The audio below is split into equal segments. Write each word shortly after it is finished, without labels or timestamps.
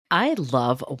I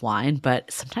love wine,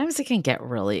 but sometimes it can get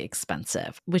really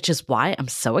expensive, which is why I'm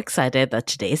so excited that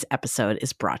today's episode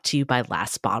is brought to you by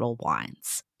Last Bottle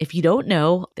Wines. If you don't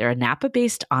know, they're a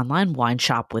Napa-based online wine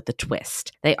shop with a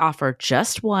twist. They offer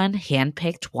just one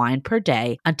hand-picked wine per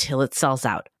day until it sells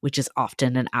out, which is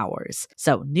often in hours.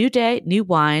 So new day, new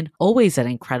wine, always at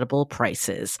incredible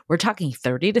prices. We're talking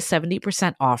 30 to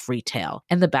 70% off retail.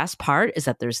 And the best part is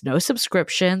that there's no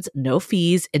subscriptions, no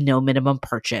fees, and no minimum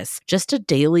purchase. Just a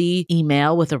daily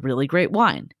email with a really great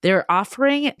wine. They're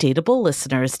offering Dateable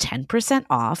listeners 10%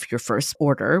 off your first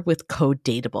order with code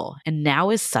Dateable. And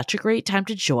now is such a great time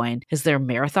to join as their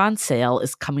marathon sale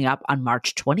is coming up on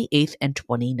March 28th and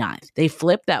 29th. They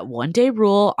flip that one-day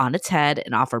rule on its head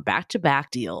and offer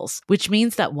back-to-back deals, which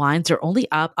means that wines are only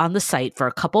up on the site for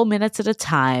a couple minutes at a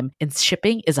time and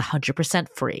shipping is 100%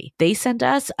 free. They sent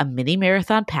us a mini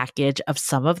marathon package of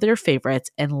some of their favorites,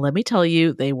 and let me tell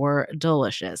you, they were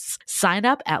delicious. Sign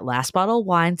up at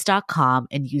lastbottlewines.com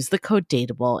and use the code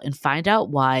Dateable and find out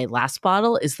why Last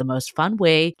Bottle is the most fun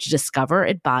way to discover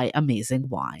and buy amazing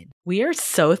wine. We are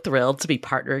so thrilled to be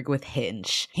partnering with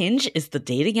Hinge. Hinge is the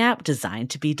dating app designed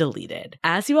to be deleted.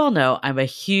 As you all know, I'm a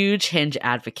huge Hinge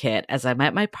advocate as I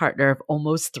met my partner of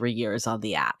almost 3 years on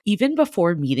the app. Even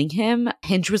before meeting him,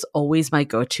 Hinge was always my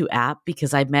go-to app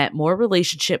because I met more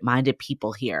relationship-minded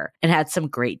people here and had some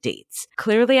great dates.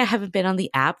 Clearly, I haven't been on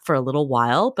the app for a little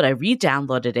while, but I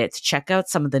re-downloaded it to check out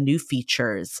some of the new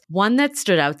features. One that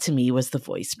stood out to me was the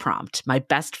voice prompt, my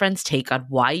best friend's take on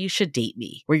why you should date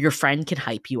me, where your friend can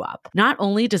hype you up. Not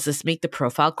only does this make the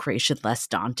profile creation less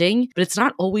daunting, but it's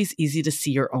not always easy to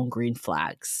see your own green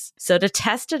flags. So to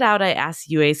test it out, I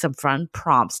asked Yue some fun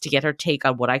prompts to get her take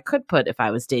on what I could put if I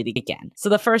was dating again. So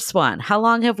the first one, how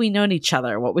long have we known each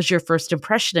other? What was your first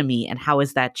impression of me and how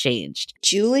has that changed?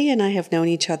 Julie and I have known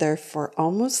each other for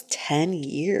almost 10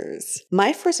 years.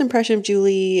 My first impression of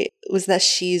Julie was that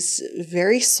she's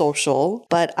very social,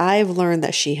 but I've learned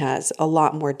that she has a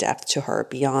lot more depth to her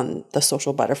beyond the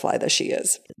social butterfly that she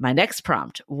is. My next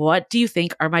prompt, what do you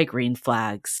think are my green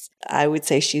flags? I would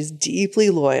say she's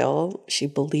deeply loyal. She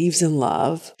believes in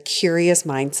love, curious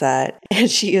mindset, and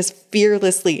she is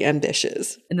fearlessly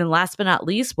ambitious. And then last but not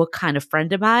least, what kind of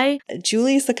friend am I?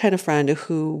 Julie is the kind of friend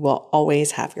who will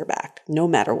always have your back, no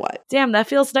matter what. Damn, that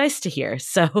feels nice to hear.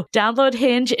 So download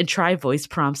Hinge and try voice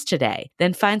prompts today.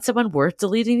 Then find someone worth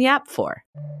deleting the app for.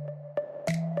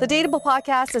 The Dateable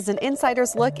podcast is an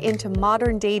insider's look into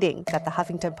modern dating that the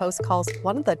Huffington Post calls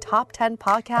one of the top 10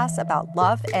 podcasts about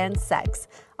love and sex.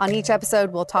 On each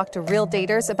episode, we'll talk to real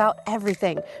daters about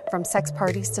everything from sex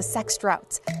parties to sex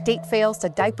droughts, date fails to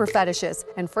diaper fetishes,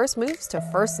 and first moves to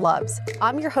first loves.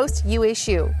 I'm your host, Yue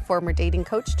Xu, former dating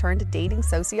coach turned dating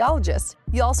sociologist.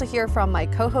 You'll also hear from my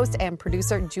co-host and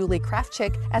producer, Julie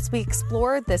Krafchick, as we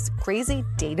explore this crazy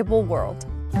dateable world.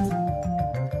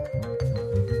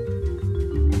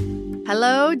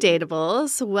 Hello,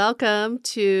 Dateables. Welcome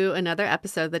to another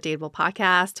episode of the Dateable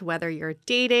podcast. Whether you're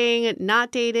dating,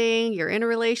 not dating, you're in a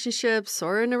relationship,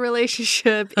 or in a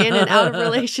relationship, in and out of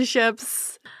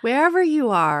relationships, wherever you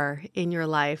are in your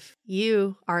life,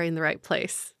 you are in the right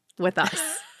place with us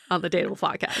on the Dateable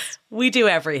podcast. We do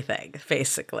everything,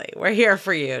 basically. We're here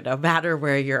for you, no matter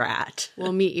where you're at.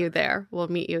 We'll meet you there.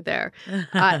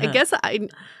 I guess I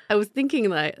was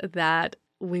thinking that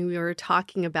when we were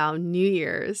talking about New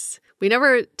Year's, we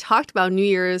never talked about New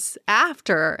Year's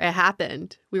after it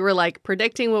happened. We were like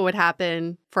predicting what would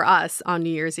happen for us on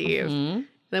New Year's Eve. Mm-hmm.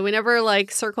 Then we never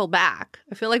like circled back.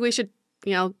 I feel like we should,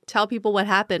 tell people what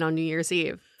happened on New Year's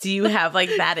Eve. Do you have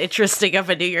like that interesting of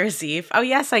a New Year's Eve? Oh,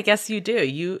 yes, I guess you do.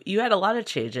 You had a lot of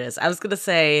changes. I was going to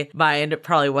say mine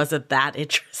probably wasn't that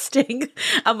interesting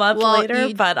a month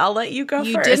later, but I'll let you go first.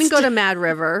 You didn't go to Mad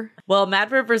River. Well,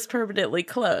 Mad River's permanently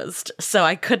closed, so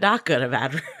I could not go to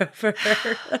Mad River.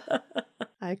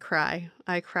 I cry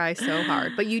so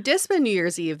hard. But you did spend New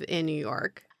Year's Eve in New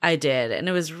York. I did, and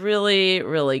it was really,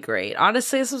 really great.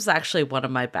 Honestly, this was actually one of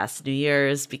my best New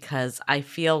Year's because I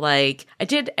feel like I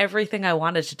did everything I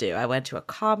wanted to do. I went to a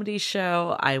comedy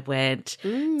show. I went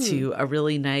to a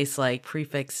really nice like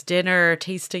prefix dinner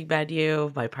tasting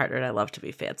menu. My partner and I love to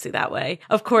be fancy that way.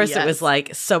 Of course, It was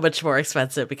like so much more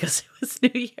expensive because it was New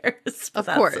Year's. Of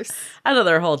course.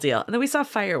 Another whole deal. And then we saw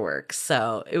fireworks.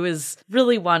 So it was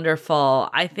really wonderful.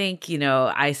 I think,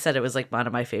 I said it was like one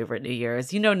of my favorite New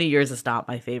Year's. New Year's is not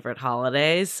my favorite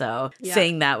holidays, so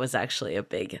saying that was actually a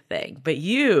big thing. But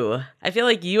I feel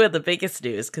like you had the biggest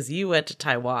news because you went to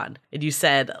Taiwan and you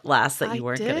said last that you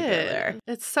weren't going to go there.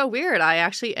 It's so weird. I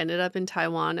actually ended up in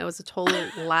Taiwan. It was a total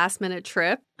last minute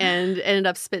trip. and ended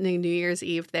up spending New Year's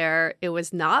Eve there. It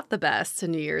was not the best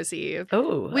New Year's Eve.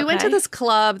 Oh, We went to this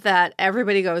club that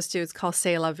everybody goes to. It's called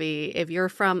C'est La Vie. If you're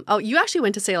from, you actually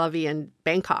went to C'est La Vie in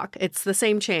Bangkok. It's the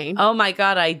same chain. Oh my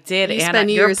God, I did. You Anna, spent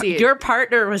New Year's Eve. Your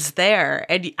partner was there,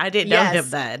 and I didn't know him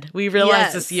then. We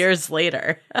realized this years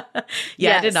later. I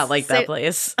did not like that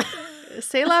place.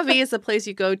 C'est La Vie is a place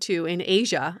you go to in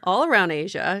Asia, all around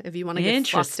Asia, if you want to get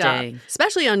fucked up,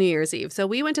 especially on New Year's Eve. So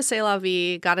we went to C'est La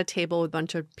Vie, got a table with a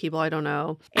bunch of people I don't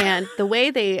know. And the way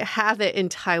they have it in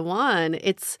Taiwan,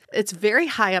 it's very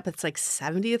high up. It's like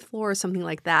 70th floor or something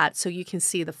like that. So you can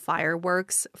see the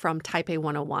fireworks from Taipei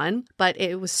 101. But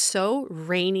it was so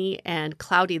rainy and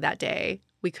cloudy that day.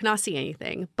 We could not see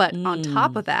anything. But on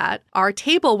top of that, our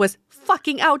table was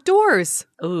fucking outdoors.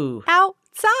 Ooh.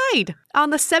 Outside on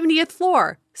the 70th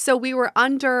floor. So we were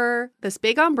under this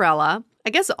big umbrella. I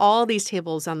guess all these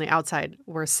tables on the outside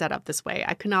were set up this way.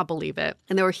 I could not believe it.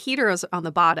 And there were heaters on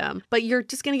the bottom. But you're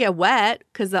just going to get wet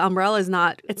because the umbrella is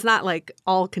not like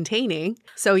all containing.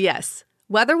 So yes.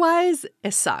 Weather-wise,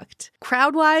 it sucked.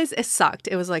 Crowd-wise, it sucked.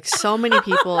 It was like so many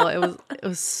people. It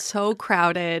was so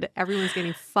crowded. Everyone's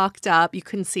getting fucked up. You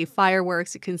couldn't see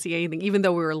fireworks. You couldn't see anything, even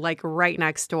though we were like right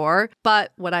next door.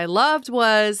 But what I loved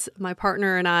was my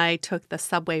partner and I took the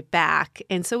subway back.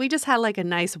 And so we just had like a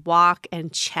nice walk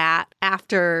and chat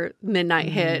after midnight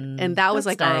hit. And that was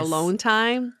like our alone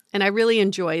time. And I really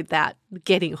enjoyed that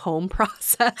getting home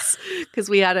process because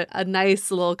we had a nice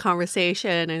little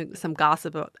conversation and some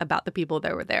gossip about the people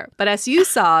that were there. But as you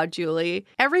saw, Julie,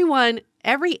 every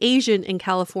Asian in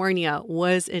California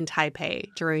was in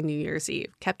Taipei during New Year's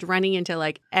Eve, kept running into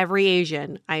like every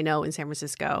Asian I know in San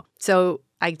Francisco. So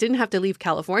I didn't have to leave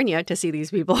California to see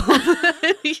these people.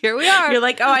 Here we are. You're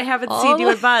like, oh, I haven't seen you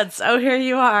in months. Oh, here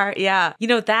you are. Yeah. You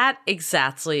know, that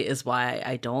exactly is why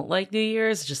I don't like New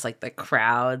Year's, just like the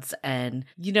crowds. And,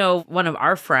 you know, one of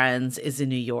our friends is in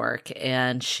New York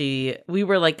and we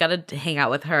were like going to hang out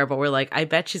with her, but we're like, I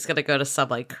bet she's going to go to some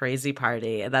like crazy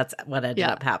party. And that's what ended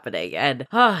up happening. And,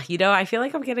 you know, I feel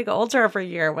like I'm getting older every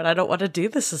year when I don't want to do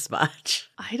this as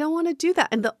much. I don't want to do that.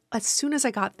 And as soon as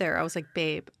I got there, I was like,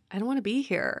 babe, I don't want to be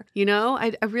here. You know,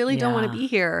 I really don't want to be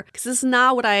here because this is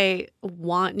not what I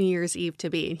want New Year's Eve to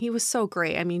be. And he was so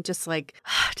great. I mean, just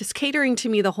catering to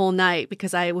me the whole night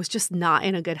because I was just not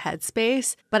in a good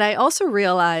headspace. But I also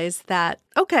realized that,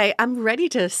 okay, I'm ready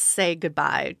to say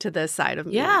goodbye to this side of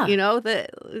me. Yeah. You know, that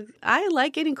I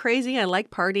like getting crazy. I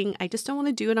like partying. I just don't want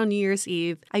to do it on New Year's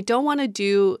Eve. I don't want to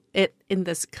do it in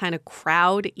this kind of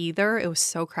crowd either. It was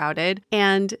so crowded.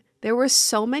 And there were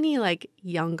so many like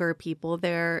younger people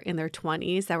there in their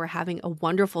 20s that were having a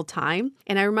wonderful time.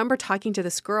 And I remember talking to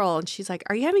this girl and she's like,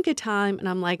 are you having a good time? And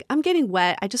I'm like, I'm getting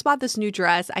wet. I just bought this new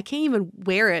dress. I can't even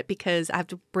wear it because I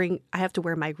have to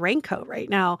wear my raincoat right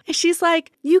now. And she's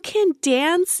like, you can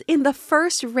dance in the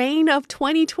first rain of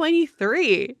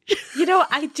 2023. You know,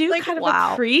 I do like, kind of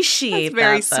wow. appreciate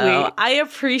That's that. very Though. sweet. I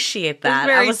appreciate that.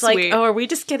 Very I was sweet. like, oh, are we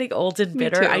just getting old and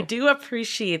bitter? Me too. I do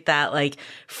appreciate that like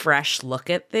fresh look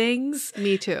at things.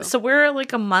 Me too. So we're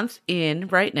like a month in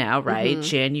right now, right?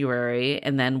 January.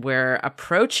 And then we're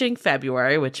approaching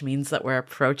February, which means that we're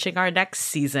approaching our next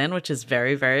season, which is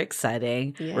very, very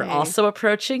exciting. Yay. We're also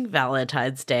approaching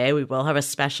Valentine's Day. We will have a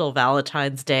special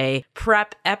Valentine's Day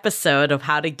prep episode of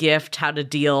how to gift, how to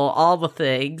deal, all the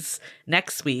things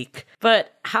next week.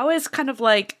 But how is kind of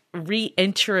like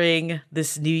re-entering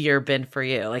this new year been for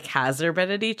you? Like, has there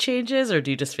been any changes or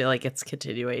do you just feel like it's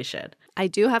continuation? I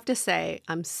do have to say,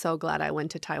 I'm so glad I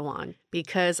went to Taiwan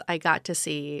because I got to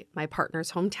see my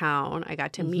partner's hometown. I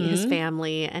got to meet his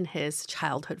family and his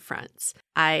childhood friends.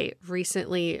 I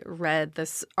recently read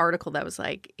this article that was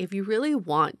like, if you really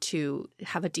want to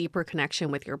have a deeper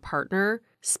connection with your partner,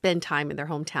 spend time in their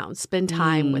hometown, spend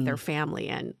time with their family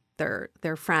and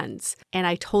their friends. And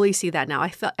I totally see that now. I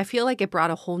feel like it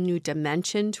brought a whole new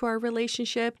dimension to our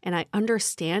relationship and I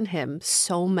understand him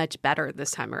so much better this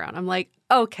time around. I'm like,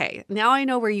 okay, now I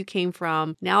know where you came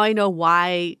from. Now I know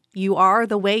why you are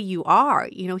the way you are.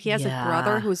 You know, he has a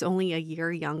brother who's only a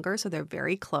year younger, so they're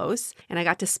very close. And I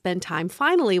got to spend time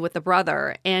finally with the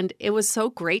brother. And it was so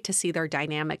great to see their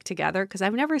dynamic together because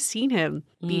I've never seen him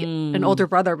be an older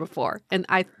brother before. And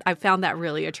I found that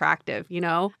really attractive, you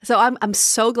know? So I'm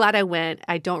so glad I went.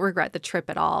 I don't regret the trip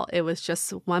at all. It was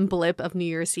just one blip of New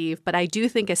Year's Eve. But I do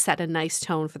think it set a nice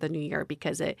tone for the new year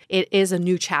because it is a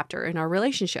new chapter in our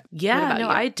relationship. Yeah,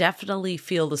 you? I definitely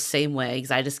feel the same way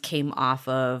because I just came off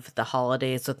of the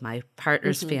holidays with my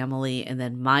partner's family and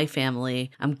then my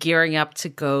family. I'm gearing up to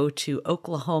go to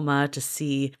Oklahoma to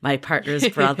see my partner's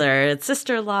brother and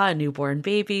sister-in-law, a newborn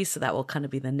baby. So that will kind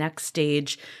of be the next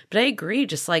stage. But I agree,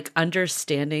 just like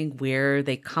understanding where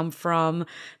they come from.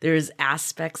 There's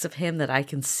aspects of him that I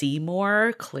can see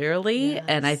more clearly. Yes.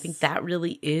 And I think that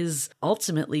really is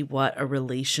ultimately what a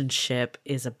relationship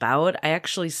is about. I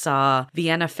actually saw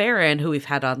Vienna Farron, who we've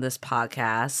had on this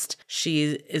podcast.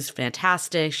 She is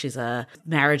fantastic. She's a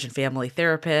marriage and family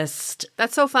therapist.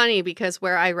 That's so funny because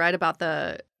where I read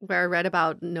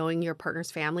about knowing your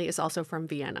partner's family is also from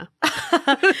Vienna.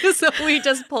 So we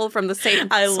just pull from the same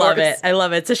I source.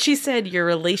 love it. So she said your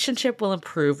relationship will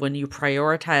improve when you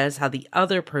prioritize how the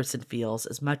other person feels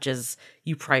as much as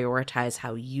you prioritize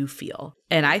how you feel.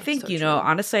 And I think, so true.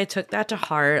 honestly, I took that to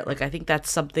heart. Like, I think that's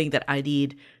something that I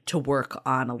need to work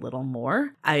on a little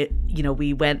more.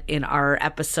 We went in our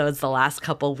episodes the last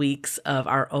couple weeks of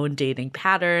our own dating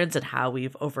patterns and how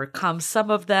we've overcome some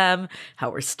of them, how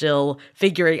we're still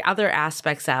figuring other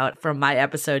aspects out. From my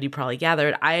episode, you probably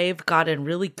gathered, I've gotten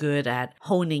really good at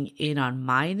honing in on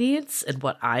my needs and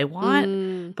what I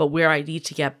want. But where I need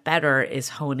to get better is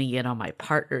honing in on my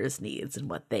partner's needs and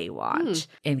what they want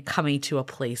and coming to a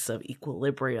place of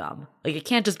equilibrium. Like, it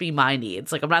can't just be my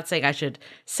needs. Like, I'm not saying I should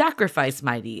sacrifice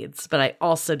my needs, but I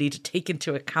also need to take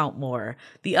into account more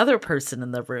the other person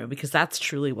in the room because that's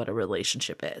truly what a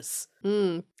relationship is.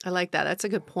 I like that. That's a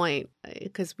good point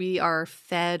because we are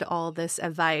fed all this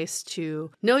advice to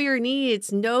know your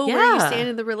needs, know where you stand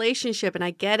in the relationship. And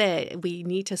I get it. We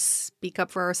need to speak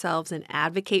up for ourselves and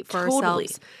advocate for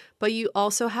ourselves. But you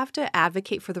also have to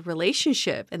advocate for the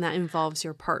relationship, and that involves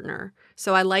your partner.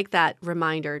 So I like that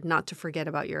reminder not to forget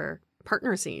about your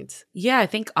partner's needs. Yeah, I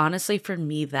think honestly for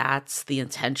me, that's the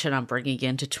intention I'm bringing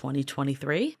into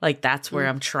 2023. Like, that's where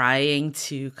I'm trying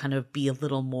to kind of be a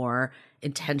little more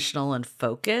intentional and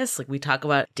focused. Like, we talk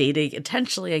about dating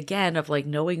intentionally again of like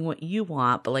knowing what you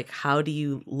want, but like, how do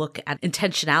you look at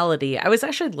intentionality? I was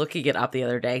actually looking it up the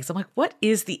other day because I'm like, what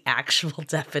is the actual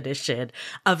definition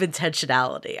of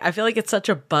intentionality? I feel like it's such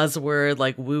a buzzword,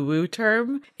 like woo-woo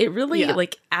term. It really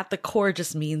like at the core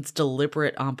just means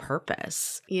deliberate on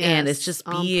purpose. Yes, and it's just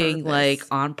being purpose. like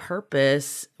on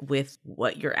purpose with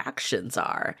what your actions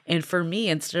are. And for me,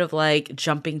 instead of like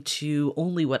jumping to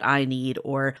only what I need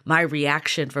or my reaction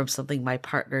from something my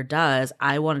partner does,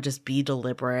 I want to just be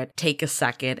deliberate, take a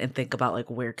second and think about like,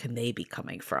 where can they be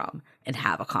coming from and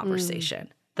have a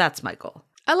conversation. That's my goal.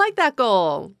 I like that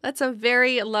goal. That's a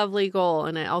very lovely goal.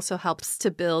 And it also helps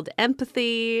to build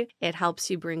empathy. It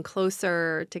helps you bring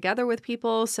closer together with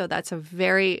people. So that's a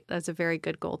very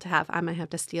good goal to have. I might have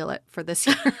to steal it for this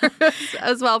year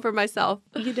as well for myself.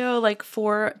 Like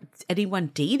for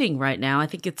anyone dating right now, I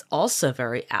think it's also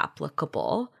very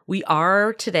applicable. We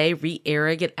are today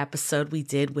re-airing an episode we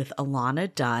did with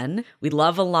Alana Dunn. We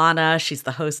love Alana. She's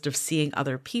the host of Seeing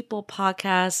Other People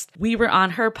podcast. We were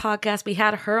on her podcast. We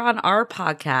had her on our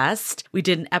podcast. We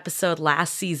did an episode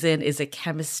last season, Is It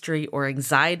Chemistry or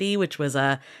Anxiety, which was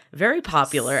a very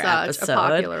popular episode. Such a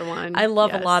popular one. I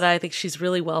love Alana. I think she's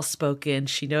really well-spoken.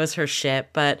 She knows her shit,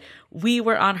 but we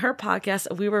were on her podcast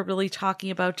and we were really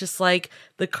talking about just like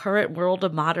the current world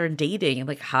of modern dating and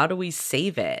like, how do we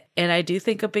save it? And I do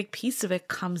think a big piece of it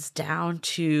comes down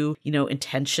to,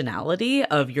 intentionality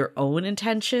of your own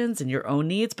intentions and your own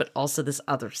needs, but also this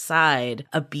other side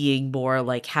of being more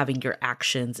like having your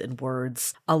actions and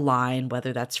words align,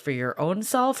 whether that's for your own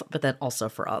self, but then also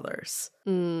for others.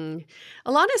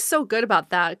 Alana's so good about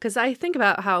that because I think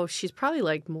about how she's probably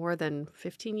like more than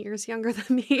 15 years younger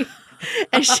than me.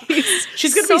 And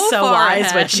she's going to be so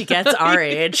wise when she gets our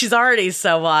age. She's already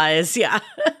so wise. Yeah.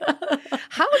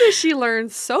 How does she learn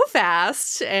so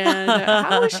fast? And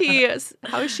how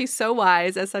is she so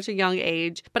wise at such a young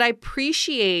age? But I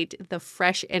appreciate the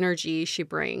fresh energy she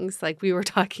brings. Like we were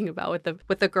talking about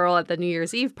with the girl at the New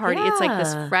Year's Eve party. Yeah. It's like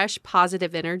this fresh,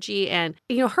 positive energy. And,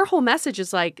 her whole message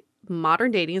is like,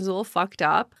 modern dating is a little fucked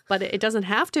up, but it doesn't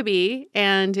have to be.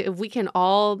 And if we can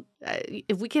all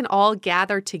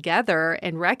gather together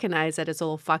and recognize that it's a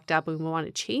little fucked up and we want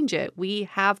to change it, we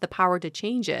have the power to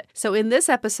change it. So in this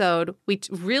episode, we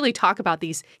really talk about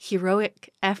these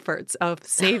heroic efforts of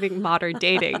saving modern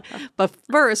dating. But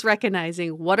first,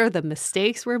 recognizing what are the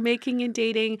mistakes we're making in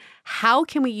dating? How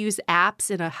can we use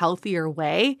apps in a healthier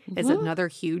way is another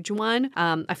huge one.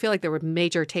 I feel like there were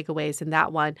major takeaways in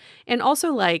that one. And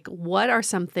also like, what are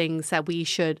some things that we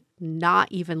should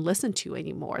not even listen to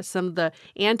anymore. Some of the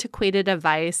antiquated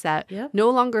advice that no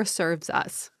longer serves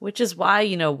us. Which is why,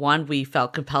 one, we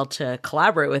felt compelled to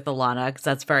collaborate with Ilana because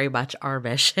that's very much our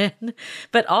mission.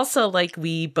 But also, like,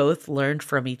 we both learned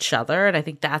from each other. And I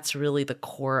think that's really the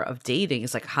core of dating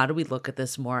is like, how do we look at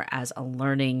this more as a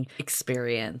learning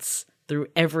experience? Through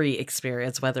every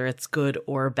experience, whether it's good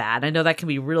or bad. I know that can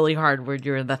be really hard when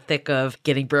you're in the thick of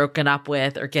getting broken up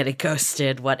with or getting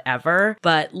ghosted, whatever.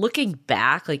 But looking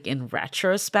back, like in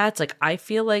retrospect, like I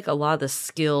feel like a lot of the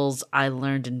skills I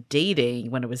learned in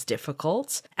dating when it was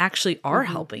difficult actually are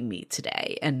helping me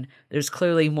today. And there's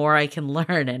clearly more I can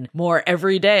learn and more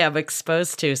every day I'm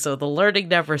exposed to. So the learning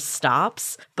never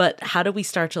stops. But how do we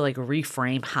start to like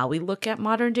reframe how we look at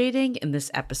modern dating? And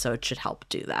this episode should help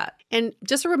do that. And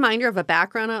just a reminder of a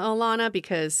background on Ilana,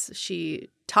 because she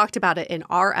talked about it in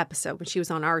our episode when she was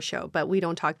on our show, but we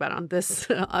don't talk about it on this.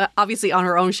 Obviously, on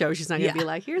her own show, she's not going to be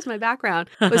like, here's my background.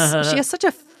 She has such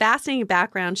a fascinating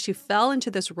background. She fell into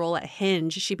this role at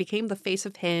Hinge. She became the face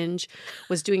of Hinge,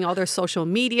 was doing all their social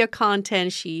media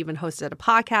content. She even hosted a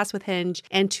podcast with Hinge.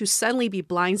 And to suddenly be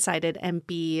blindsided and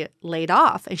be laid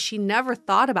off. And she never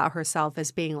thought about herself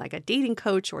as being like a dating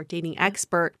coach or dating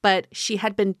expert, but she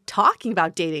had been talking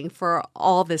about dating for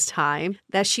all this time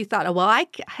that she thought, oh, well, I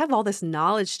have all this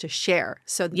knowledge to share.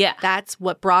 So that's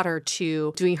what brought her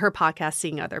to doing her podcast,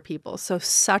 Seeing Other People. So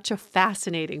such a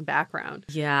fascinating background.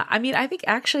 Yeah. I mean, I think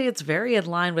actually it's very in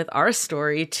line with our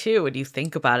story too. When you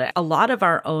think about it, a lot of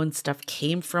our own stuff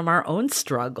came from our own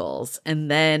struggles. And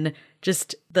then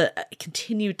just the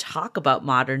continued talk about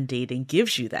modern dating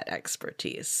gives you that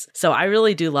expertise. So I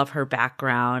really do love her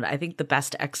background. I think the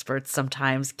best experts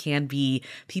sometimes can be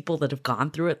people that have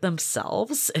gone through it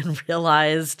themselves and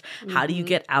realized how do you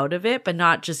get out of it, but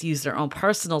not just use their own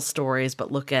personal stories,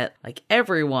 but look at like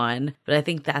everyone. But I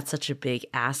think that's such a big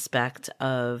aspect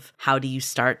of how do you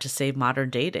start to save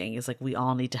modern dating is like we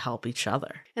all need to help each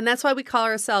other. And that's why we call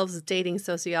ourselves dating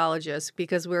sociologists,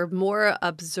 because we're more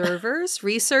observers,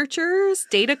 researchers,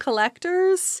 data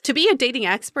collectors. To be a dating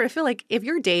expert, I feel like if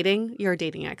you're dating, you're a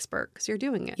dating expert because you're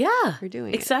doing it. Yeah. You're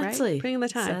doing exactly. it, right? Putting in the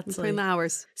time, putting the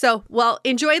hours. So, well,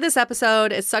 enjoy this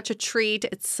episode. It's such a treat.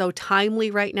 It's so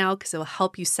timely right now because it will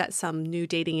help you set some new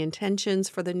dating intentions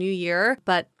for the new year.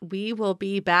 But we will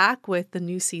be back with the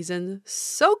new season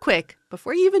so quick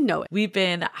before you even know it. We've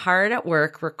been hard at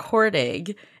work recording,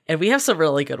 and we have some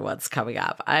really good ones coming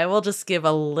up. I will just give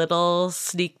a little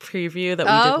sneak preview that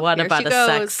we did one about a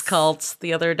sex cult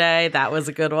the other day. That was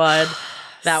a good one.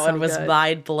 That one was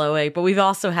mind-blowing. But we've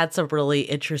also had some really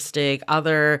interesting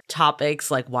other topics,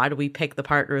 like why do we pick the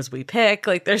partners we pick?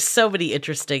 Like there's so many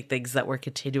interesting things that we're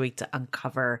continuing to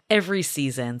uncover every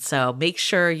season. So make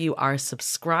sure you are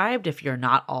subscribed if you're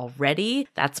not already.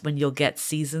 That's when you'll get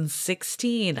season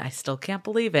 16. I still can't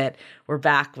believe it. We're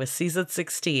back with season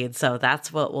 16. So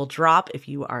that's what will drop if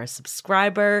you are a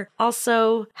subscriber.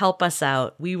 Also, help us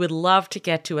out. We would love to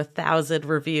get to 1,000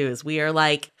 reviews. We are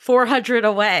like 400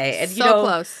 away. And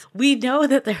close. We know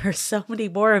that there are so many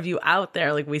more of you out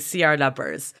there. Like we see our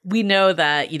numbers. We know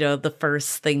that, the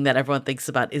first thing that everyone thinks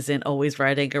about isn't always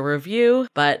writing a review,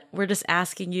 but we're just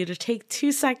asking you to take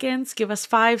 2 seconds, give us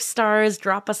 5 stars,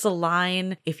 drop us a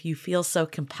line if you feel so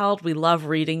compelled. We love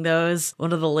reading those.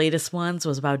 One of the latest ones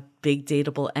was about big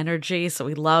dateable energy. So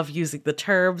we love using the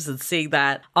terms and seeing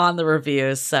that on the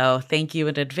reviews. So thank you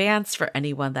in advance for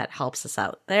anyone that helps us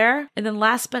out there. And then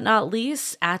last but not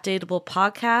least, at Dateable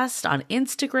Podcast on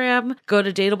Instagram, go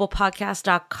to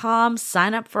dateablepodcast.com,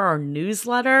 sign up for our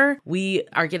newsletter. We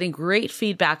are getting great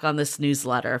feedback on this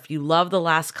newsletter. If you love the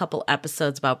last couple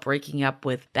episodes about breaking up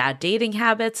with bad dating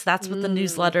habits, that's what the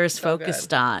newsletter is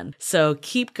focused on. So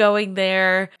keep going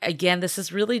there. Again, this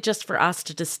is really just for us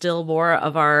to distill more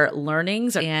of our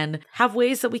learnings and have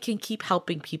ways that we can keep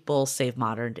helping people save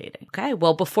modern dating. Okay,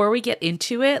 well, before we get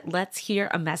into it, let's hear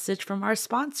a message from our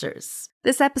sponsors.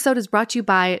 This episode is brought to you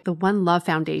by the One Love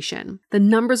Foundation. The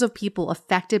numbers of people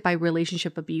affected by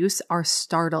relationship abuse are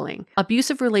startling.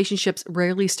 Abusive relationships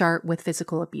rarely start with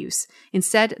physical abuse.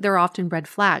 Instead, there are often red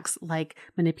flags like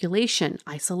manipulation,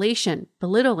 isolation,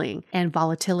 belittling, and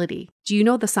volatility. Do you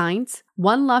know the signs?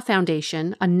 One Love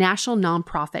Foundation, a national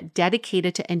nonprofit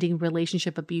dedicated to ending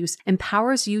relationship abuse,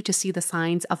 empowers you to see the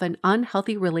signs of an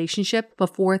unhealthy relationship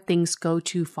before things go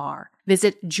too far.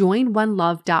 Visit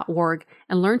joinonelove.org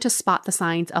and learn to spot the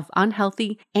signs of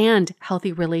unhealthy and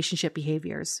healthy relationship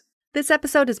behaviors. This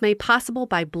episode is made possible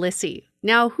by Blissy.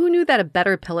 Now, who knew that a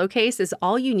better pillowcase is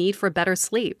all you need for better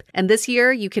sleep? And this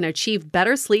year, you can achieve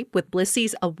better sleep with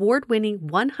Blissey's award-winning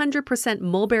 100%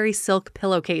 mulberry silk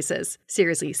pillowcases.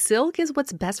 Seriously, silk is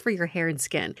what's best for your hair and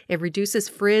skin. It reduces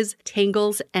frizz,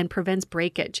 tangles, and prevents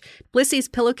breakage. Blissey's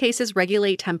pillowcases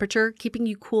regulate temperature, keeping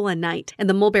you cool at night. And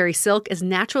the mulberry silk is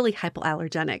naturally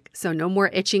hypoallergenic, so no more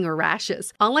itching or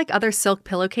rashes. Unlike other silk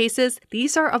pillowcases,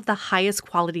 these are of the highest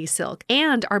quality silk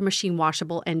and are machine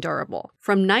washable and durable.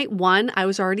 From night one, I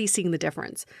was already seeing the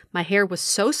difference. My hair was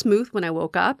so smooth when I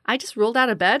woke up, I just rolled out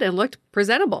of bed and looked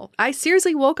presentable. I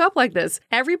seriously woke up like this.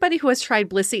 Everybody who has tried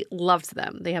Blissey loves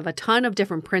them. They have a ton of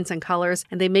different prints and colors,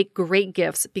 and they make great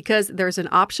gifts because there's an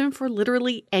option for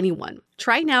literally anyone.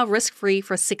 Try now risk-free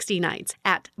for 60 nights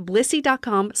at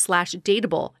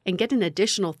blissey.com/dateable and get an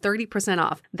additional 30%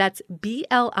 off. That's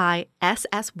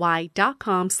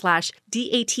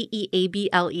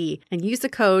BLISSY.com/DATEABLE and use the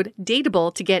code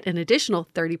DATEABLE to get an additional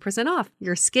 30% off.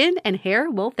 Your skin and hair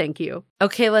will thank you.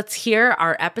 Okay, let's hear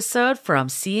our episode from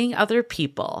Seeing Other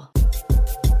People.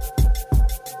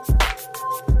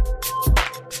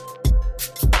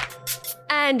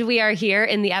 And we are here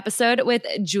in the episode with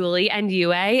Julie and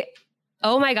Yue.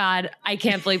 Oh my God, I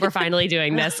can't believe we're finally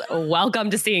doing this.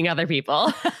 Welcome to Seeing Other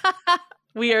People.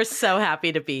 We are so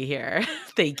happy to be here.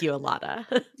 Thank you, Alana.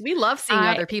 We love seeing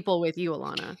other people with you,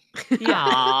 Alana.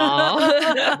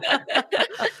 Yeah.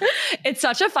 It's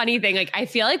such a funny thing. Like, I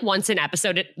feel like once an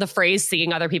episode, the phrase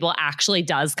seeing other people actually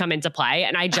does come into play.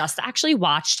 And I just actually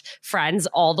watched Friends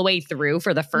all the way through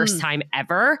for the first time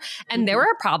ever. And there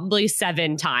were probably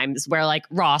 7 times where like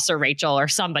Ross or Rachel or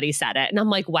somebody said it. And I'm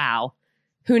like, wow,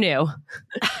 who knew?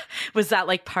 Was that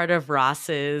like part of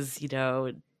Ross's,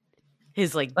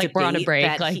 his like we're on a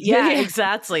break,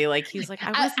 exactly. Like he's like,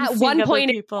 I wasn't at one point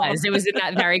it was in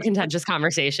that very contentious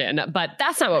conversation, but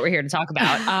that's not what we're here to talk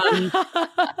about.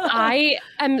 I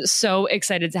am so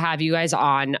excited to have you guys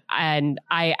on, and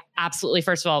I absolutely,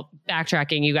 first of all,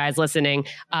 backtracking, you guys listening,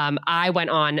 I went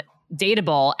on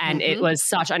Dateable and it was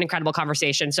such an incredible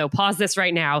conversation. So pause this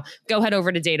right now, go head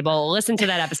over to Dateable, listen to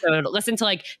that episode, listen to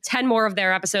like 10 more of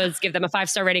their episodes, give them a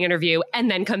 5-star rating and review,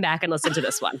 and then come back and listen to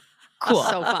this one. Cool.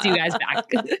 So fun. See you guys back.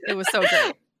 It was so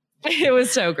great. It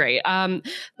was so great.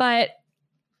 But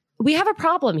we have a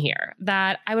problem here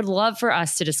that I would love for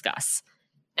us to discuss.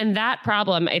 And that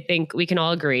problem, I think we can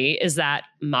all agree, is that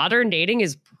modern dating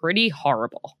is pretty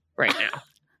horrible right now.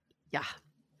 Yeah.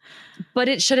 But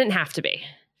it shouldn't have to be.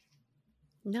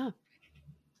 No.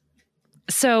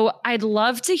 So I'd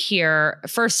love to hear,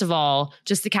 first of all,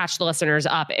 just to catch the listeners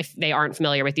up if they aren't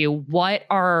familiar with you, what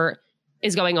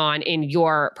is going on in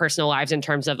your personal lives in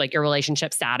terms of like your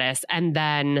relationship status? And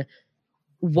then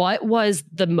what was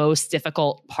the most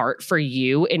difficult part for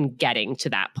you in getting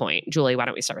to that point? Julie, why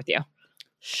don't we start with you?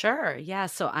 Sure. Yeah.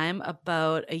 So I'm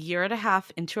about a year and a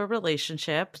half into a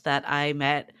relationship that I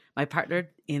met my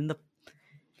partner in the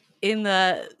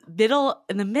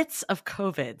midst of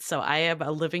COVID. So I am a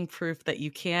living proof that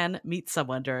you can meet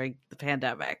someone during the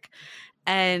pandemic.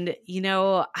 And,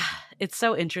 it's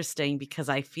so interesting because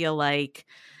I feel like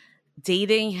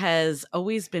dating has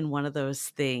always been one of those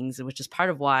things, which is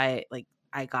part of why like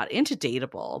I got into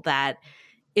Dateable, that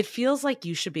it feels like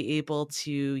you should be able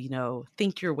to,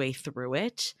 think your way through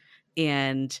it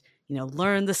and,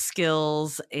 learn the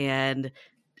skills and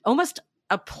almost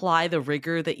apply the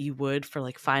rigor that you would for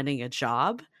like finding a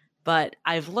job. But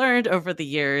I've learned over the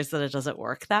years that it doesn't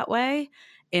work that way.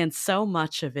 And so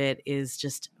much of it is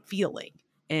just feeling.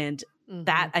 And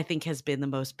that I think has been the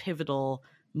most pivotal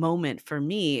moment for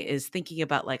me, is thinking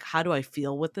about like, how do I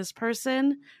feel with this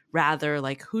person, rather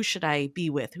like, who should I be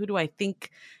with? Who do I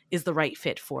think is the right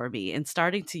fit for me? And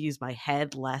starting to use my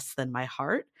head less than my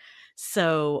heart.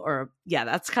 So,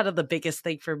 that's kind of the biggest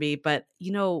thing for me. But,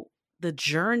 the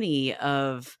journey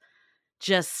of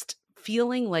just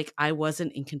feeling like I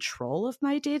wasn't in control of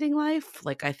my dating life.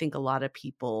 Like I think a lot of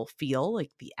people feel like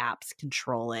the apps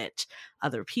control it,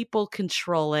 other people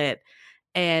control it,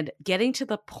 and getting to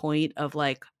the point of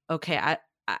like, okay,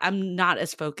 I'm not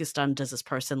as focused on does this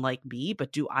person like me,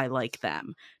 but do I like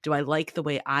them? Do I like the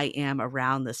way I am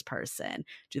around this person?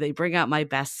 Do they bring out my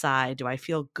best side? Do I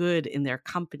feel good in their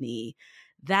company?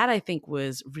 That I think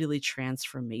was really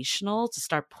transformational, to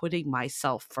start putting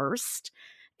myself first.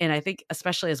 And I think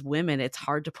especially as women, it's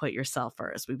hard to put yourself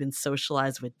first. We've been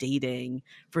socialized with dating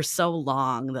for so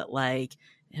long that like,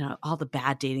 all the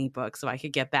bad dating books. So I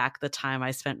could get back the time I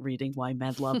spent reading Why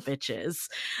Men Love Bitches,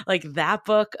 like that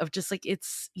book of just like,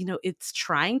 it's, it's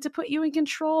trying to put you in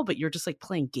control, but you're just like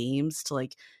playing games to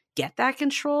like get that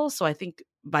control. So I think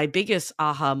my biggest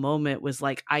aha moment was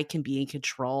like, I can be in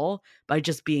control by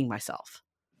just being myself.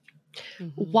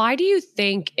 Why do you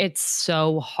think it's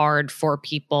so hard for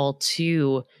people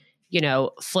to,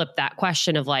 flip that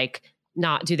question of like,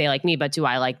 not do they like me, but do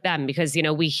I like them? Because,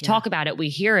 we talk about it, we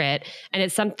hear it, and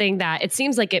it's something that it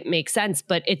seems like it makes sense,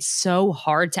 but it's so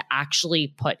hard to actually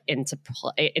put into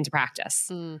practice.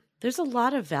 There's a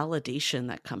lot of validation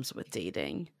that comes with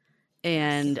dating.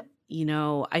 And,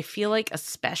 I feel like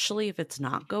especially if it's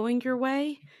not going your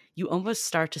way, you almost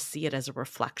start to see it as a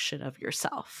reflection of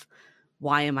yourself.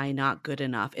 Why am I not good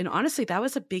enough? And honestly, that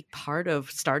was a big part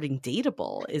of starting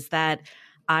Dateable, is that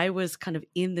I was kind of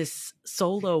in this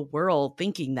solo world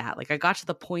thinking that. Like, I got to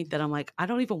the point that I'm like, I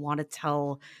don't even want to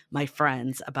tell my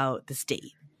friends about this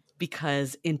date,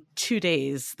 because in 2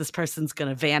 days, this person's going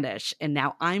to vanish. And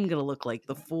now I'm going to look like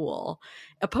the fool,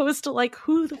 opposed to like,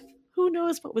 who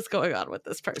knows what was going on with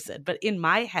this person. But in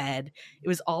my head, it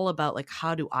was all about like,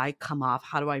 how do I come off?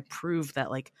 How do I prove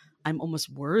that like I'm almost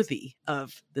worthy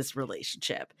of this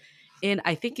relationship? And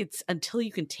I think it's until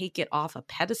you can take it off a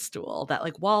pedestal that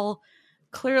like, well,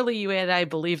 clearly you and I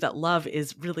believe that love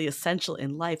is really essential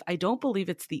in life. I don't believe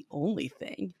it's the only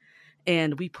thing.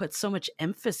 And we put so much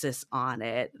emphasis on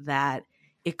it that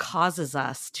it causes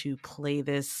us to play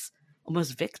this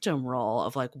almost victim role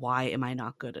of like, why am I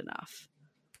not good enough?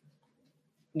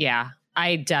 Yeah,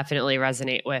 I definitely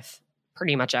resonate with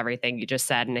pretty much everything you just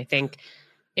said. And I think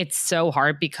it's so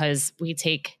hard because we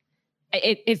take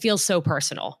it feels so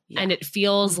personal, and it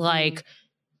feels like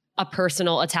a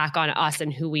personal attack on us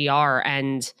and who we are.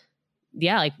 And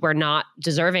like we're not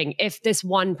deserving. If this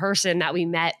one person that we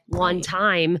met one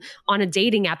time on a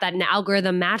dating app that an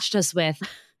algorithm matched us with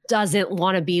doesn't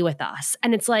want to be with us.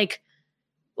 And it's like,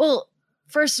 well,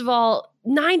 first of all,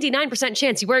 99%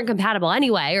 chance you weren't compatible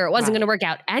anyway, or it wasn't going to work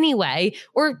out anyway,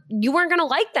 or you weren't going to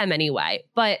like them anyway.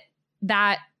 But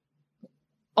that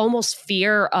almost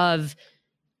fear of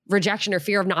rejection or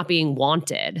fear of not being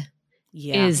wanted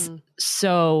is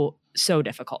so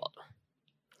difficult.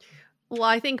 Well,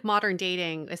 I think modern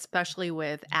dating, especially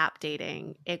with app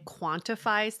dating, it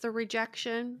quantifies the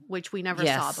rejection, which we never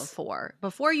saw before.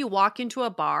 Before you walk into a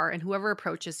bar and whoever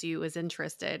approaches you is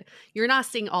interested, you're not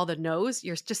seeing all the no's,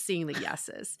 you're just seeing the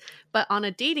yeses. But on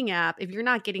a dating app, if you're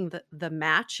not getting the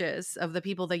matches of the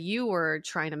people that you were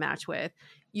trying to match with,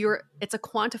 it's a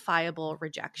quantifiable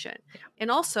rejection. And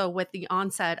also with the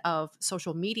onset of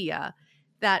social media,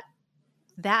 that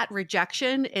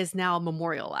rejection is now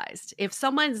memorialized. If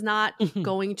someone's not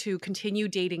going to continue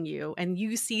dating you and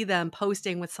you see them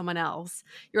posting with someone else,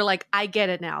 you're like, I get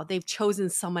it now. They've chosen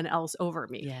someone else over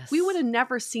me. Yes. We would have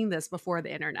never seen this before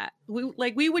the internet.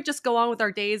 We would just go on with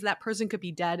our days. That person could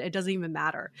be dead. It doesn't even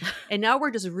matter. And now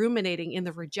we're just ruminating in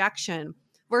the rejection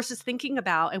versus thinking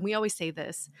about, and we always say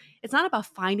this, it's not about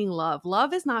finding love.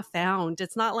 Love is not found.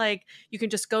 It's not like you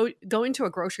can just go into a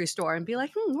grocery store and be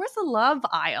like, where's the love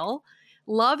aisle?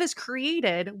 Love is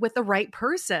created with the right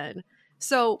person.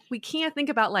 So we can't think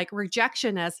about like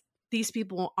rejection as these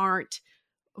people aren't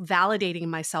validating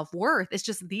my self-worth. It's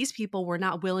just these people were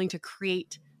not willing to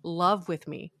create love with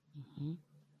me.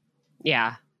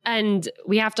 Yeah. And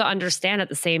we have to understand at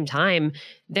the same time,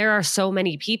 there are so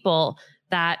many people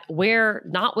that we're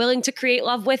not willing to create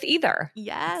love with either.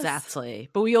 Yes. Exactly.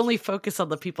 But we only focus on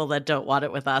the people that don't want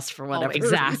it with us for whatever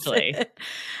exactly. reason.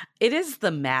 It is the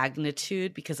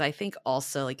magnitude, because I think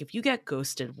also like if you get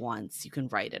ghosted once, you can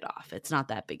write it off. It's not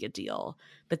that big a deal.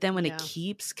 But then when it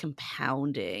keeps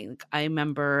compounding, I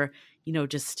remember,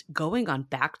 just going on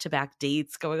back-to-back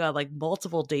dates, going on like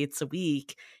multiple dates a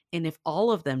week. And if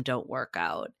all of them don't work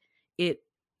out,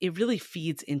 it really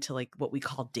feeds into like what we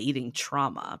call dating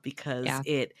trauma, because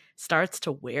it starts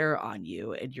to wear on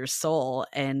you and your soul.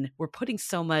 And we're putting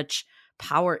so much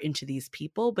power into these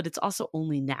people, but it's also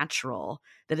only natural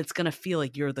that it's going to feel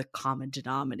like you're the common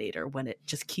denominator when it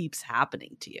just keeps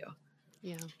happening to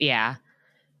you. Yeah.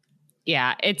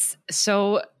 It's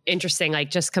so interesting.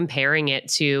 Like just comparing it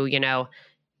to,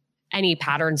 any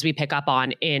patterns we pick up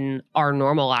on in our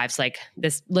normal lives. Like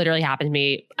this literally happened to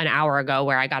me an hour ago,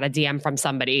 where I got a DM from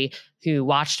somebody who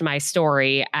watched my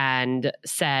story and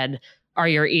said, are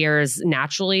your ears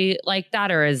naturally like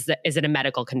that? Or is it a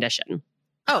medical condition?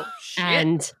 Oh, shit.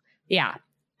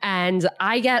 And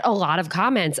I get a lot of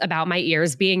comments about my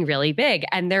ears being really big,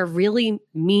 and they're really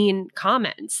mean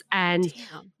comments. And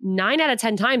 9 out of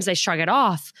 10 times I shrug it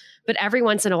off. But every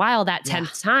once in a while, that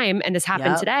 10th time, and this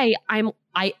happened today,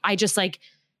 I just like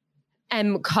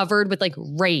am covered with like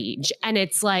rage. And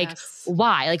it's like,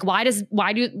 why? Like, why does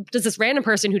this random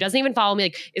person who doesn't even follow me,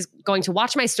 like, is going to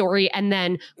watch my story and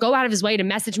then go out of his way to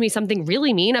message me something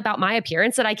really mean about my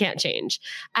appearance that I can't change?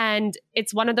 And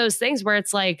it's one of those things where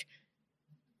it's like,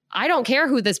 I don't care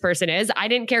who this person is. I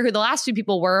didn't care who the last 2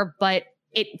 people were, but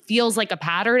it feels like a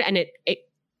pattern and it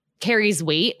carries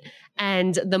weight.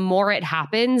 And the more it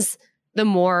happens, the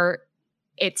more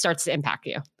it starts to impact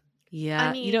you. Yeah.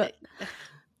 I mean,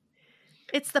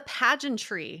 it's the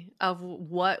pageantry of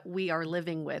what we are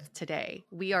living with today.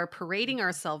 We are parading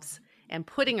ourselves and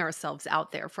putting ourselves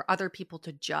out there for other people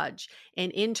to judge.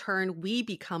 And in turn, we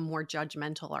become more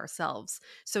judgmental ourselves.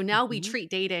 So now we treat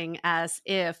dating as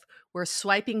if we're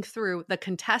swiping through the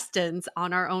contestants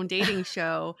on our own dating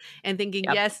show and thinking,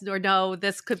 yes or no,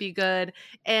 this could be good.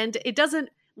 And it doesn't,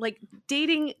 like,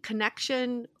 dating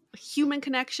connection, human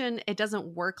connection, it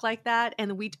doesn't work like that.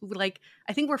 And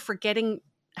I think we're forgetting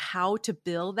how to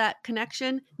build that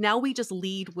connection. Now we just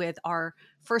lead with our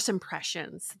first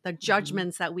impressions, the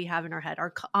judgments that we have in our head,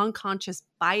 our unconscious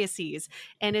biases.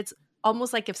 And it's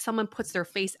almost like if someone puts their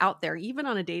face out there, even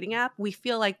on a dating app, we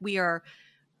feel like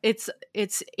it's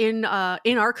in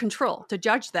our control to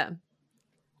judge them.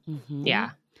 Yeah.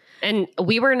 And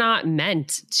we were not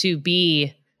meant to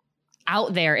be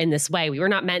out there in this way. We were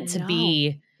not meant to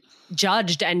be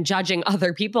judged and judging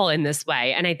other people in this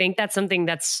way. And I think that's something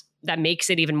that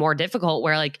makes it even more difficult,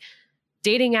 where like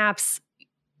dating apps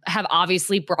have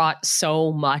obviously brought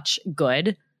so much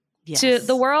good to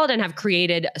the world and have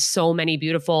created so many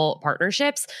beautiful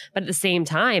partnerships. But at the same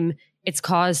time, it's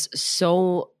caused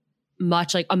so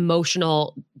much like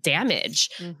emotional damage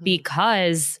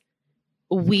because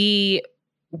we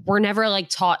were never like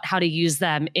taught how to use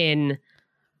them in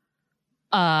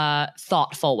a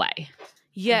thoughtful way.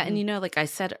 Yeah. And, like I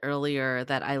said earlier,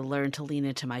 that I learned to lean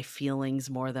into my feelings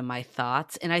more than my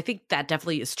thoughts. And I think that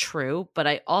definitely is true. But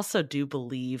I also do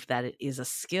believe that it is a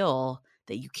skill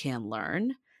that you can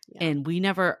learn. Yeah. And we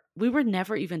were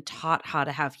never even taught how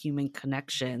to have human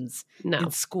connections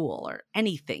in school or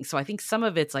anything. So I think some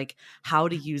of it's like how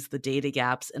to use the dating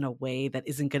apps in a way that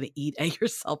isn't going to eat at your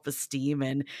self-esteem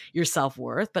and your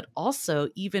self-worth. But also,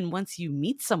 even once you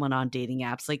meet someone on dating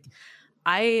apps, like,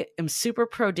 I am super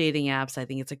pro dating apps. I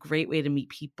think it's a great way to meet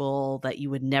people that you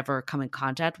would never come in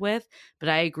contact with. But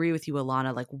I agree with you,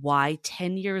 Alana. Like, why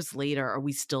 10 years later are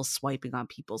we still swiping on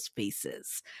people's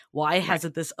faces? Why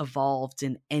hasn't this evolved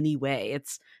in any way?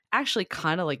 It's actually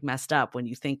kind of like messed up when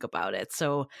you think about it.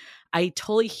 So I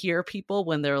totally hear people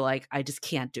when they're like, I just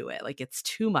can't do it. Like, it's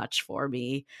too much for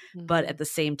me. But at the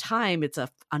same time, it's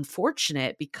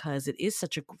unfortunate because it is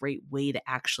such a great way to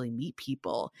actually meet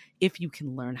people if you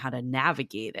can learn how to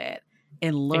navigate it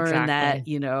and learn that,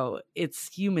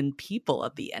 it's human people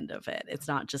at the end of it. It's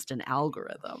not just an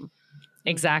algorithm.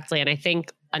 Exactly. And I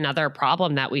think another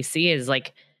problem that we see is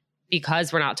like,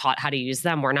 because we're not taught how to use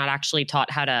them, we're not actually taught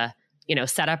how to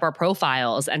set up our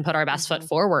profiles and put our best foot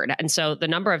forward. And so the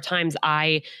number of times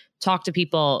I talk to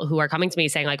people who are coming to me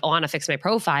saying like, Alana, fix my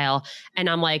profile. And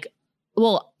I'm like,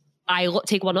 well,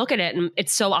 take one look at it. And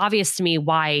it's so obvious to me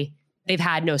why they've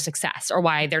had no success or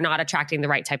why they're not attracting the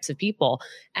right types of people.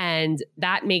 And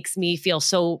that makes me feel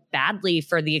so badly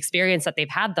for the experience that they've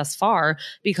had thus far,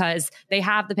 because they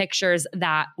have the pictures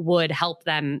that would help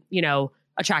them,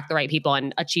 attract the right people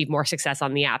and achieve more success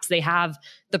on the apps. They have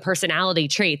the personality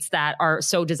traits that are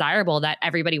so desirable that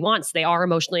everybody wants. They are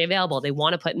emotionally available. They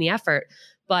want to put in the effort,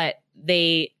 but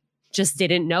they just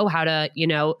didn't know how to,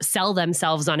 sell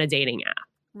themselves on a dating app.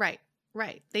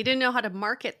 Right. They didn't know how to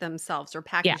market themselves or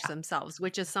package themselves,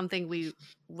 which is something we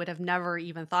would have never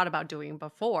even thought about doing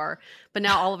before. But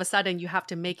now all of a sudden you have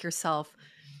to make yourself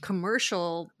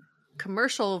commercial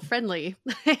friendly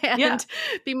and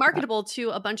be marketable to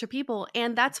a bunch of people.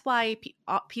 And that's why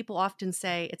people often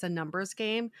say it's a numbers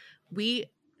game. We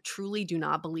truly do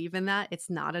not believe in that. It's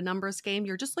not a numbers game.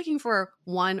 You're just looking for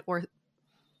one, or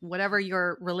whatever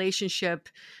your relationship,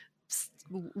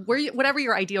 whatever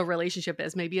your ideal relationship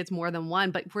is. Maybe it's more than one,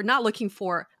 but we're not looking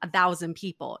for 1,000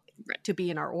 people to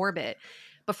be in our orbit.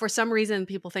 But for some reason,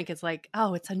 people think it's like,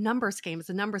 oh, it's a numbers game. It's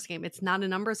a numbers game. It's not a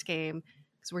numbers game,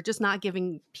 because we're just not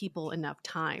giving people enough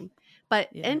time. But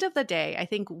end of the day, I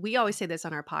think we always say this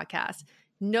on our podcast,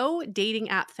 no dating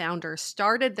app founder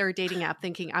started their dating app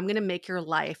thinking, I'm going to make your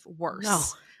life worse. No.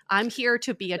 I'm here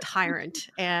to be a tyrant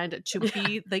and to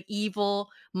be the evil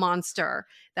monster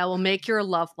that will make your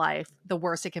love life the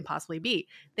worst it can possibly be.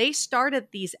 They started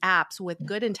these apps with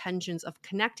good intentions of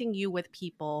connecting you with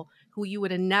people who you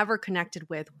would have never connected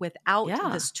with without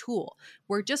this tool.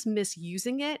 We're just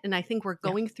misusing it. And I think we're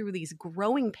going through these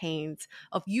growing pains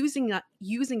of using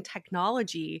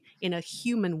technology in a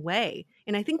human way.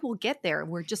 And I think we'll get there.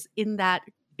 We're just in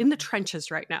the trenches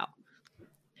right now.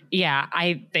 Yeah,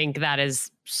 I think that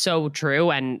is so true.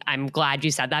 And I'm glad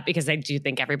you said that because I do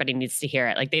think everybody needs to hear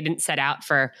it. Like they didn't set out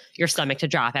for your stomach to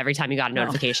drop every time you got a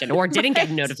notification or didn't get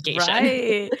a notification.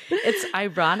 Right. It's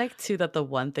ironic too that the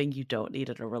one thing you don't need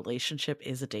in a relationship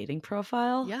is a dating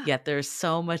profile. Yeah. Yet there's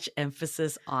so much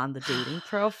emphasis on the dating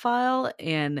profile.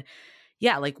 And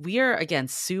yeah, like we are, again,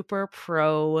 super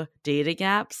pro dating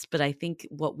apps, but I think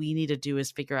what we need to do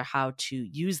is figure out how to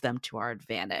use them to our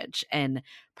advantage. And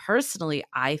personally,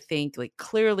 I think like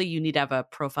clearly you need to have a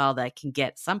profile that can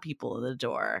get some people in the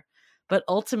door, but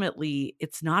ultimately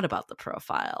it's not about the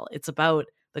profile. It's about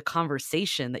the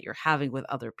conversation that you're having with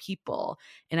other people.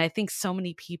 And I think so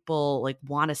many people like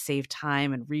want to save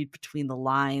time and read between the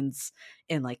lines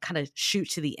and like kind of shoot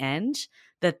to the end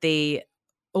that they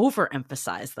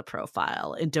overemphasize the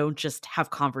profile and don't just have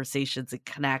conversations and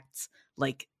connect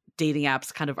like dating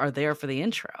apps kind of are there for the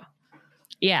intro.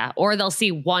 Yeah. Or they'll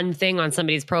see one thing on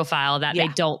somebody's profile that they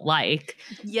don't like.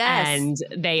 Yes. And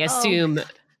they assume,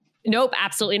 nope,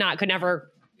 absolutely not. Could never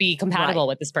be compatible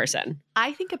with this person.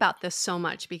 I think about this so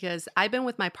much because I've been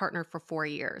with my partner for 4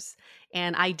 years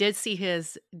and I did see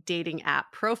his dating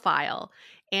app profile.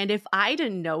 And if I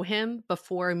didn't know him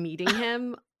before meeting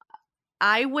him,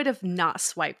 I would have not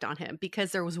swiped on him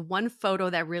because there was one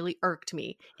photo that really irked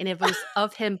me, and it was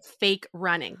of him fake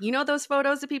running. You know those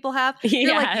photos that people have?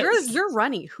 You're like, you're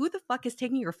running. Who the fuck is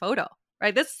taking your photo?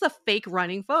 Right? This is a fake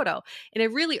running photo. And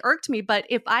it really irked me. But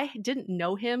if I didn't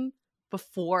know him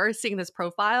before seeing this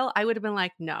profile, I would have been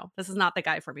like, no, this is not the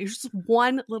guy for me. It's just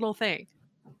one little thing.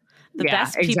 The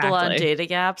best people on dating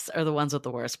apps are the ones with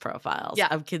the worst profiles.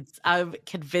 Yeah. I'm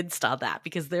convinced on that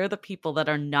because they're the people that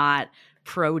are not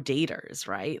pro daters,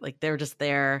 right? Like they're just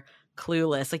there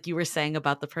clueless. Like you were saying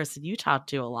about the person you talked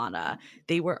to, Alana,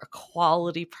 they were a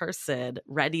quality person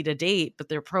ready to date, but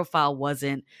their profile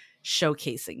wasn't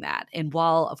showcasing that. And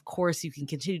while of course you can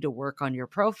continue to work on your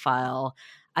profile,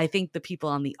 I think the people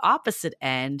on the opposite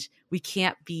end, we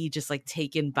can't be just like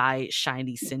taken by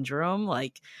shiny syndrome,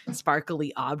 like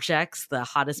sparkly objects, the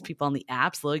hottest people on the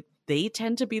apps, like they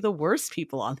tend to be the worst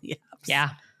people on the apps.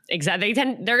 Yeah, exactly.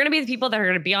 They're going to be the people that are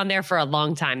going to be on there for a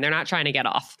long time. They're not trying to get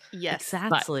off. Yes,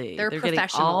 exactly. They're getting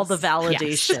all the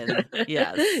validation.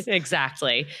 Yes.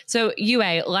 Exactly. So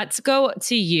Yue, let's go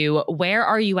to you. Where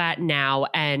are you at now?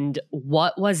 And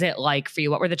what was it like for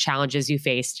you? What were the challenges you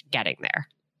faced getting there?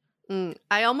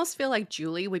 I almost feel like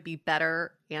Julie would be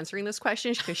better answering this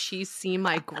question because she's seen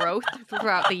my growth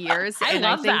throughout the years. I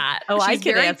love that. Oh, I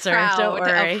can answer. Don't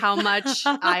worry. of how much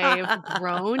I've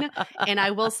grown. And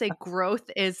I will say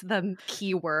growth is the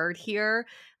key word here.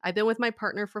 I've been with my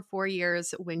partner for 4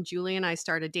 years. When Julie and I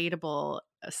started Dateable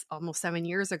almost 7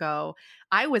 years ago,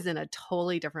 I was in a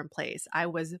totally different place. I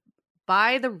was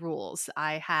by the rules.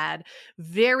 I had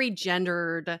very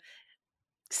gendered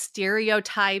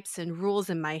stereotypes and rules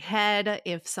in my head.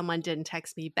 If someone didn't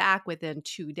text me back within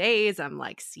 2 days, I'm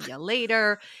like, see you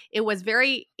later. It was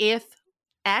very if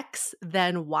X,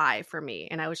 then Y for me.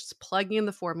 And I was just plugging in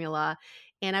the formula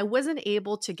and I wasn't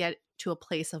able to get to a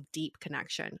place of deep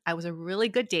connection. I was a really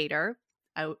good dater.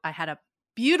 I had a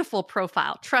beautiful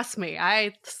profile. Trust me,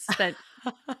 I spent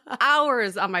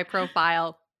hours on my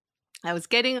profile. I was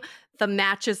getting the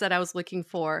matches that I was looking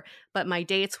for, but my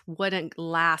dates wouldn't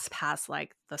last past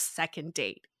like the second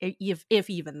date, if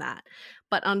even that.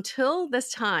 But until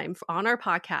this time on our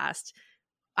podcast,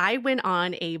 I went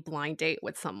on a blind date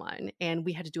with someone and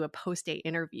we had to do a post-date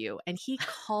interview. And he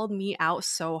called me out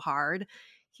so hard.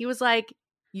 He was like,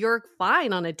 you're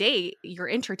fine on a date. You're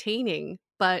entertaining,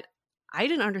 but I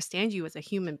didn't understand you as a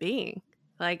human being.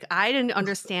 Like, I didn't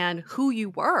understand who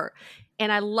you were.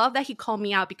 And I love that he called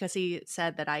me out because he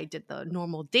said that I did the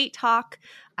normal date talk.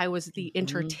 I was the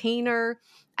entertainer.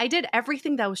 I did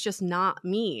everything that was just not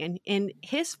me. And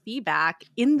his feedback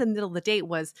in the middle of the date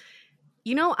was,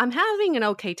 you know, I'm having an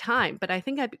okay time, but I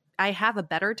think I have a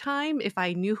better time if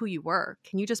I knew who you were.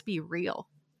 Can you just be real?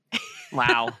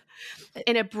 Wow.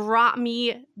 And it brought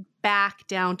me back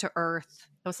down to earth.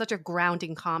 It was such a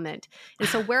grounding comment. And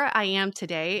so where I am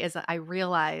today is that I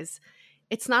realize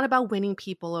it's not about winning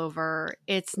people over.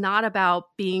 It's not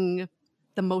about being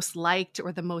the most liked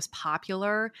or the most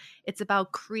popular. It's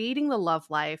about creating the love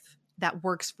life that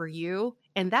works for you.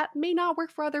 And that may not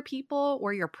work for other people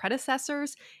or your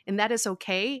predecessors. And that is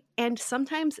okay. And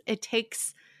sometimes it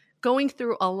takes going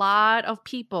through a lot of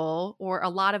people or a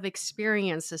lot of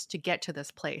experiences to get to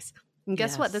this place. And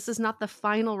guess what? This is not the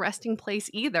final resting place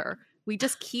either. We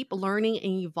just keep learning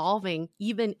and evolving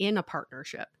even in a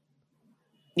partnership.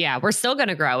 Yeah, we're still going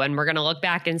to grow and we're going to look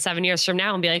back in 7 years from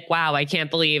now and be like, wow, I can't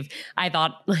believe I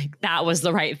thought like that was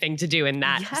the right thing to do in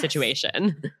that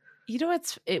situation. You know,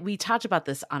 we talked about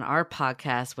this on our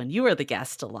podcast when you were the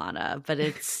guest, Alana, but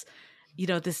it's, you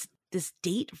know, this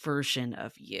date version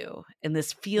of you and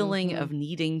this feeling of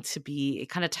needing to be, it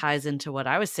kind of ties into what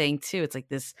I was saying too. It's like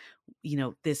this, you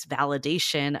know, this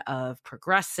validation of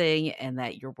progressing and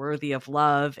that you're worthy of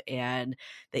love and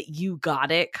that you got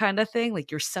it kind of thing.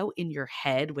 Like you're so in your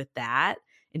head with that.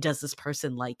 And does this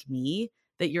person like me,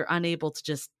 that you're unable to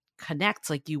just connect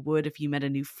like you would if you met a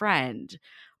new friend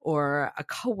or a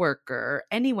coworker,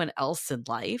 anyone else in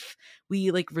life. We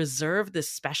like reserve this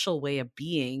special way of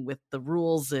being with the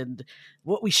rules and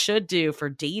what we should do for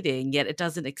dating, yet it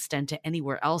doesn't extend to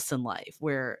anywhere else in life,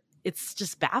 where it's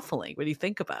just baffling when you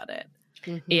think about it.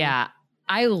 Yeah.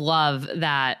 I love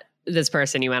that this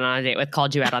person you went on a date with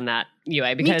called you out on that,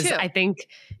 Yue, because I think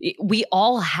we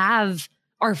all have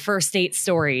our first date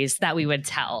stories that we would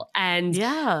tell. And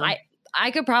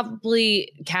I could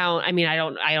probably count, I mean, I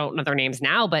don't know their names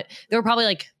now, but there were probably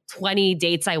like 20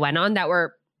 dates I went on that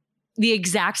were the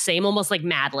exact same, almost like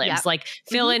Mad Libs, like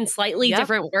fill in slightly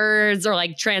different words or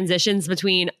like transitions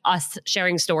between us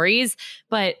sharing stories,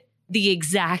 but the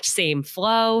exact same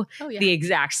flow, the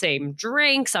exact same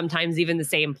drink, sometimes even the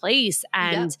same place.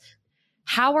 And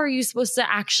how are you supposed to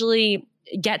actually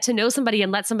get to know somebody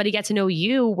and let somebody get to know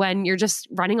you when you're just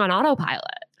running on autopilot?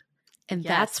 And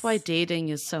that's why dating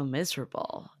is so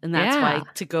miserable. And that's why,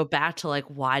 to go back to like,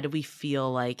 why do we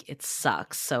feel like it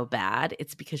sucks so bad?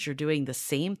 It's because you're doing the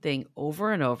same thing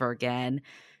over and over again,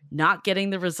 not getting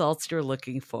the results you're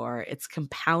looking for. It's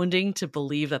compounding to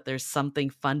believe that there's something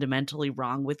fundamentally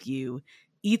wrong with you,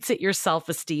 eats at your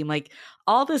self-esteem. Like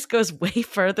all this goes way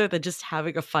further than just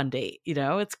having a fun date. You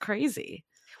know, it's crazy.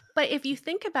 But if you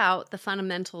think about the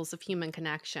fundamentals of human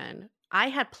connection, I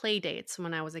had play dates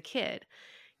when I was a kid.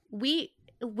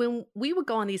 When we would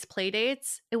go on these play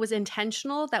dates, it was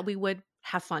intentional that we would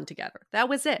have fun together. That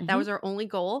was it. That was our only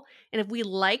goal. And if we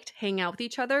liked hanging out with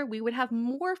each other, we would have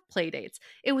more play dates.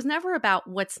 It was never about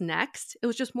what's next. It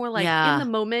was just more like in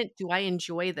the moment, do I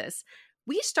enjoy this?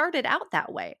 We started out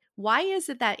that way. Why is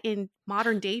it that in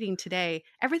modern dating today,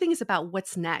 everything is about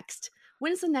what's next?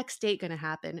 When's the next date going to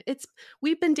happen?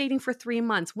 We've been dating for 3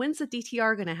 months. When's the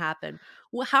DTR going to happen?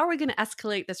 Well, how are we going to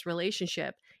escalate this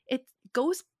relationship?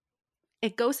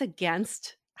 It goes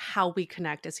against how we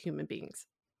connect as human beings.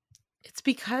 It's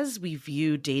because we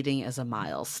view dating as a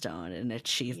milestone, an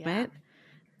achievement.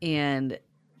 And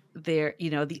there, you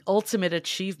know, the ultimate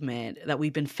achievement that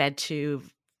we've been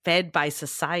fed by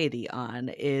society on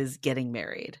is getting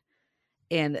married.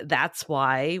 And that's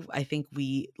why I think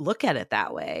we look at it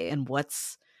that way. And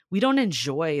we don't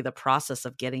enjoy the process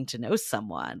of getting to know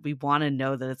someone. We want to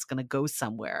know that it's going to go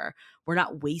somewhere. We're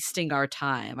not wasting our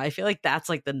time. I feel like that's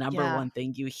like the number one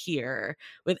thing you hear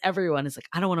with everyone is like,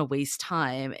 I don't want to waste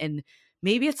time. And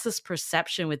maybe it's this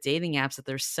perception with dating apps that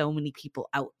there's so many people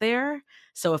out there.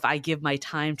 So if I give my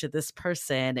time to this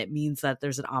person, it means that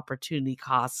there's an opportunity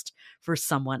cost for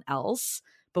someone else.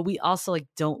 But we also like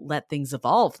don't let things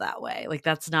evolve that way. Like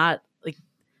that's not like,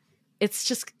 it's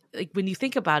just like when you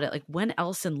think about it, like when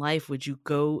else in life would you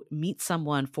go meet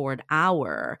someone for an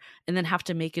hour and then have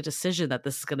to make a decision that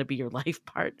this is going to be your life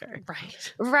partner?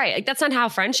 Right. Like that's not how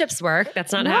friendships work.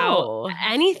 That's not how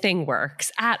anything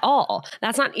works at all.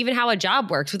 That's not even how a job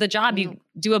works. With a job, you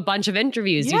do a bunch of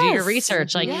interviews, you do your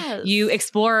research, like you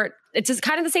explore. It's just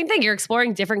kind of the same thing. You're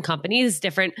exploring different companies,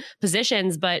 different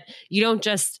positions, but you don't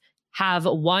just have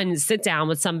one sit down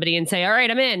with somebody and say, all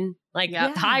right, I'm in, like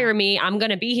hire me. I'm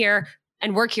going to be here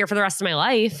and work here for the rest of my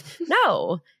life.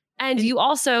 No. And you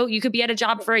could be at a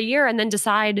job for a year and then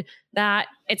decide that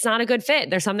it's not a good fit.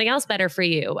 There's something else better for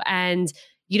you. And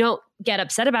you don't get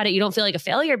upset about it. You don't feel like a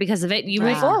failure because of it. You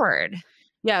move forward.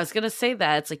 Yeah, I was going to say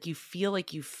that. It's like you feel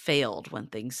like you failed when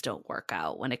things don't work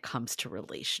out when it comes to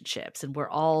relationships. And we're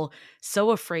all so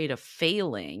afraid of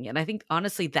failing. And I think,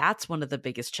 honestly, that's one of the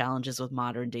biggest challenges with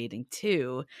modern dating,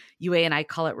 too. Yue and I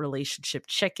call it relationship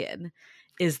chicken,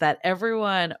 is that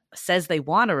everyone says they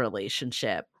want a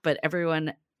relationship, but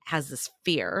everyone has this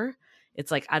fear. It's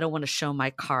like, I don't want to show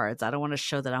my cards. I don't want to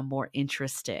show that I'm more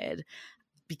interested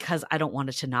because I don't want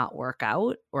it to not work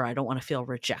out, or I don't want to feel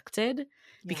rejected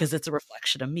because it's a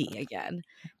reflection of me again.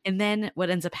 And then what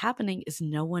ends up happening is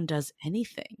no one does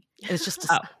anything. It's just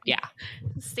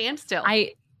stand still.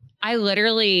 I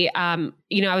literally, I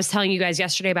was telling you guys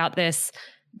yesterday about this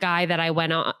guy that I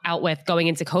went out with going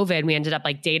into COVID. We ended up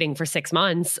like dating for 6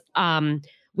 months.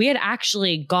 We had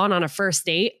actually gone on a first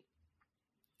date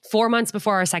 4 months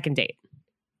before our second date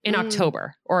in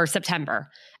October or September,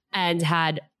 and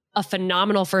had a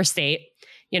phenomenal first date,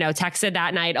 texted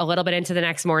that night a little bit into the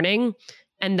next morning,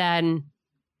 and then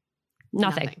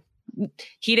nothing.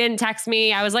 he didn't text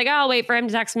me. I was like, oh, I'll wait for him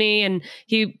to text me. And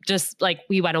he just like,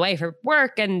 we went away for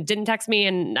work and didn't text me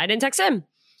and I didn't text him.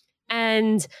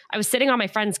 And I was sitting on my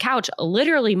friend's couch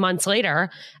literally months later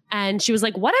and she was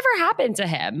like, whatever happened to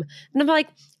him? And I'm like,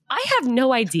 I have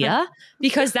no idea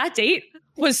because that date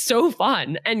was so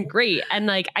fun and great. And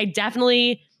like, I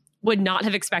definitely would not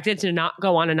have expected to not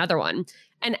go on another one.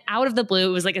 And out of the blue,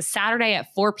 it was like a Saturday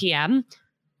at 4 p.m.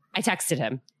 I texted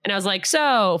him and I was like,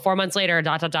 so 4 months later, ...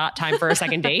 time for a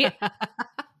second date.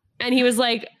 And he was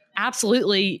like,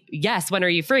 absolutely. Yes. When are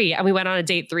you free? And we went on a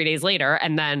date 3 days later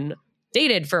and then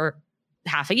dated for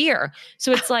half a year.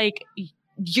 So it's like,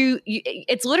 you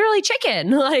it's literally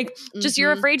chicken. Like just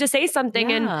you're afraid to say something.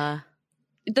 Yeah.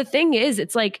 And the thing is,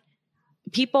 it's like,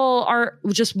 people are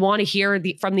just want to hear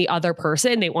from the other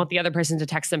person. They want the other person to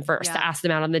text them first to ask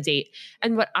them out on the date.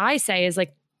 And what I say is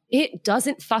like, it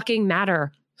doesn't fucking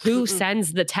matter who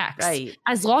sends the text, Right.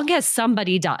 as long as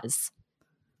somebody does.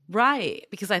 Right.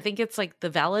 Because I think it's like the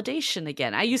validation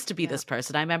again. I used to be this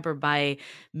person. I remember my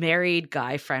married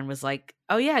guy friend was like,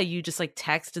 oh yeah, you just like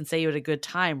text and say you had a good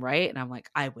time, right? And I'm like,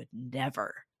 I would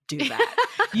never do that.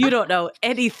 You don't know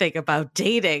anything about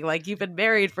dating. Like you've been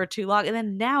married for too long. And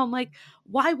then now I'm like,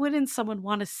 why wouldn't someone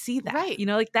want to see that? Right. You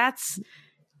know, like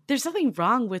there's nothing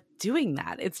wrong with doing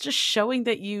that. It's just showing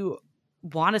that you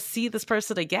want to see this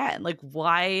person again. Like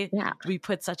why do we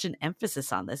put such an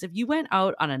emphasis on this? If you went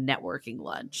out on a networking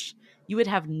lunch, you would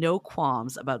have no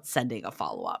qualms about sending a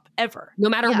follow-up ever. No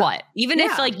matter what. Even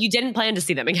if like you didn't plan to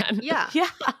see them again. Yeah. Yeah.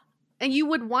 And you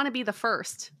would want to be the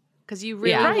first because you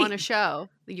really want to show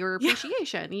your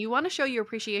appreciation. You want to show your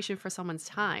appreciation for someone's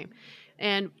time.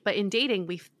 But in dating,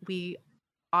 we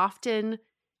often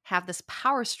have this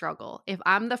power struggle. If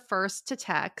I'm the first to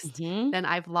text, then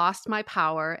I've lost my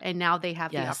power and now they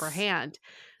have the upper hand.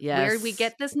 Yes. Where we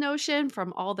get this notion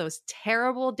from all those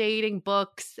terrible dating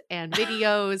books and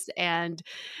videos and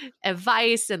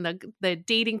advice and the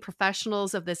dating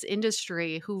professionals of this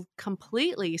industry who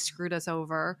completely screwed us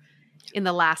over in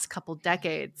the last couple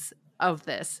decades of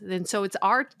this. And so it's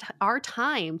our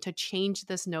time to change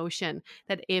this notion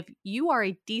that if you are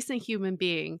a decent human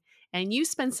being and you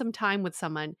spend some time with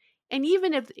someone, and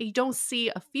even if you don't see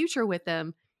a future with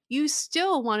them, you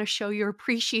still want to show your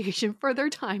appreciation for their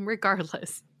time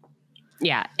regardless.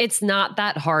 Yeah, it's not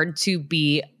that hard to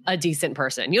be a decent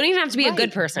person. You don't even have to be a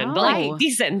good person, but like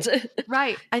decent.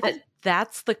 Right. I think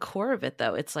that's the core of it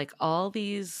though. It's like all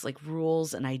these like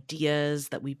rules and ideas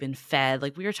that we've been fed.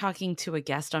 Like we were talking to a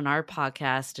guest on our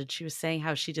podcast and she was saying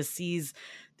how she just sees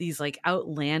these like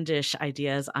outlandish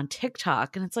ideas on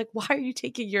TikTok. And it's like, why are you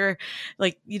taking your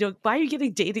why are you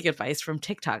getting dating advice from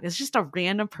TikTok? It's just a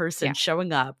random person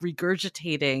showing up,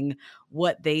 regurgitating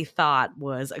what they thought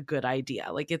was a good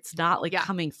idea. Like it's not like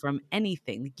coming from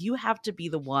anything. Like you have to be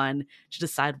the one to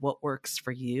decide what works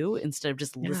for you instead of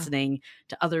just listening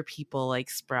to other people like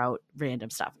sprout random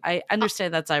stuff. I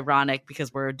understand that's ironic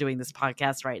because we're doing this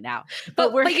podcast right now.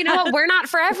 But you know what? We're not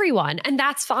for everyone. And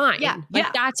that's fine.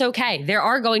 That's okay. There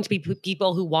are going to be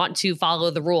people who want to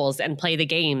follow the rules and play the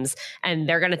games. And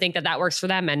they're going to think that that works for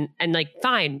them. And like,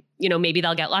 fine, maybe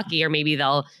they'll get lucky or maybe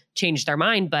they'll change their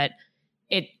mind. But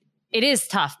it is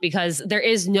tough because there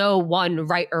is no one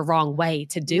right or wrong way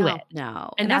to do it.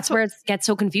 No. And that's where it gets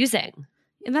so confusing.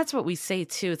 And that's what we say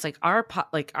too. It's like our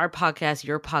podcast,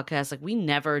 your podcast, like we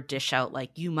never dish out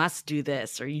like you must do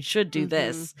this or you should do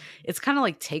this. It's kind of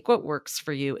like take what works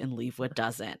for you and leave what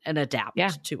doesn't and adapt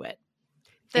to it.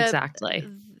 Exactly.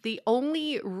 The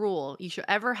only rule you should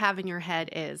ever have in your head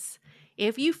is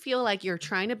if you feel like you're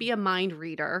trying to be a mind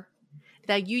reader,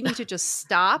 that you need to just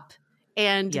stop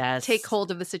and take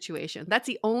hold of the situation. That's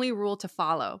the only rule to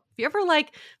follow. If you're ever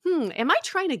like, am I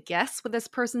trying to guess what this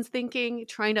person's thinking,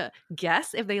 trying to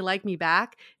guess if they like me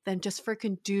back, then just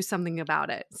freaking do something about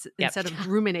it instead of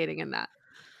ruminating in that.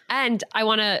 And I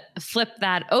want to flip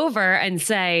that over and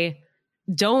say,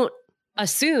 don't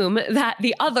assume that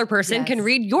the other person can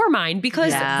read your mind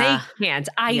because they can't.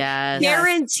 I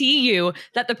guarantee you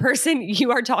that the person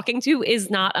you are talking to is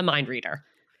not a mind reader.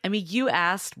 I mean, you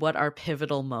asked what our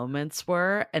pivotal moments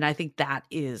were, and I think that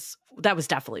was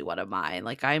definitely one of mine.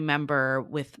 Like I remember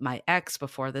with my ex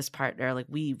before this partner, like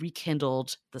we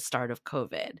rekindled the start of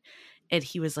COVID, and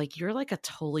he was like, "You're like a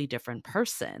totally different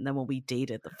person than when we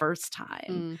dated the first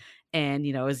time." And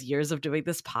it was years of doing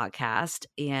this podcast,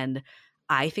 and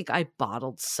I think I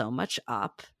bottled so much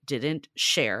up, didn't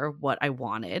share what I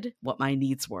wanted, what my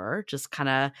needs were, just kind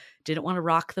of didn't want to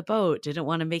rock the boat, didn't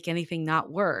want to make anything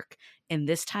not work. And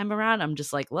this time around, I'm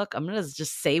just like, look, I'm going to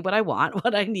just say what I want,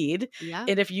 what I need. Yeah.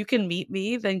 And if you can meet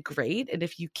me, then great. And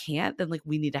if you can't, then like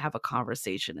we need to have a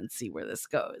conversation and see where this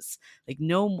goes. Like,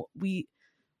 no, we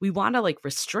we want to like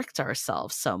restrict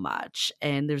ourselves so much.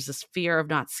 And there's this fear of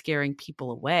not scaring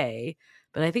people away.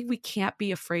 But I think we can't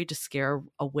be afraid to scare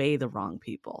away the wrong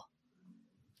people.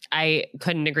 I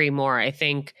couldn't agree more. I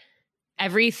think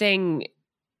everything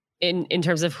in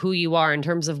terms of who you are, in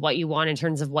terms of what you want, in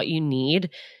terms of what you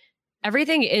need,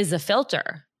 everything is a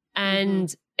filter.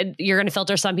 And you're going to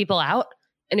filter some people out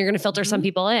and you're going to filter some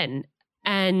people in.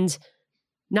 And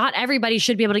not everybody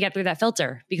should be able to get through that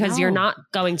filter because you're not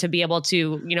going to be able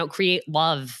to, create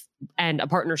love and a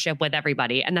partnership with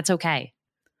everybody. And that's okay.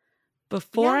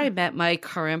 Before I met my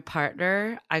current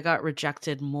partner, I got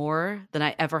rejected more than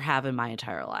I ever have in my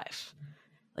entire life.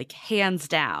 Like hands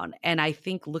down. And I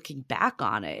think looking back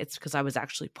on it, it's because I was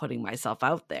actually putting myself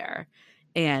out there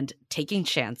and taking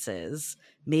chances.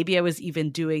 Maybe I was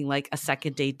even doing like a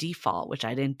second date default, which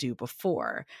I didn't do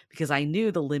before because I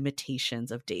knew the limitations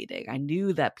of dating. I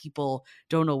knew that people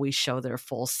don't always show their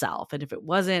full self. And if it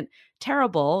wasn't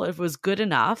terrible, if it was good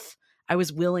enough, I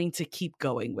was willing to keep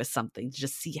going with something to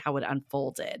just see how it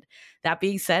unfolded. That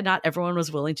being said, not everyone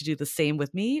was willing to do the same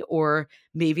with me, or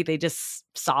maybe they just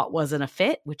saw it wasn't a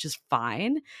fit, which is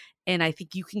fine. And I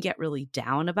think you can get really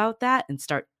down about that and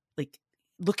start like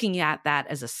looking at that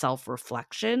as a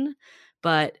self-reflection.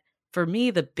 But for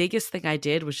me, the biggest thing I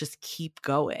did was just keep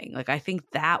going. Like, I think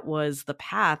that was the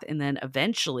path. And then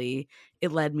eventually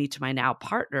it led me to my now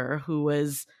partner who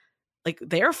was like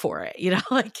there for it,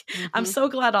 like I'm so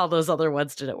glad all those other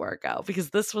ones didn't work out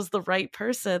because this was the right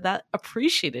person that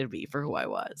appreciated me for who I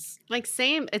was. Like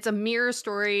same, it's a mirror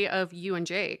story of you and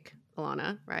Jake,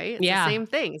 Alana, right? It's the same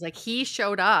thing. It's like he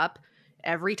showed up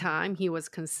every time, he was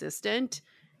consistent,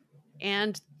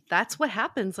 and that's what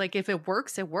happens. Like if it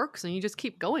works, it works, and you just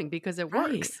keep going because it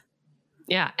works.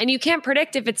 Yeah. And you can't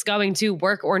predict if it's going to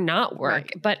work or not work.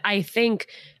 Right. But I think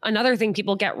another thing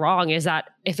people get wrong is that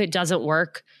if it doesn't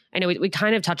work, I know we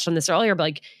kind of touched on this earlier, but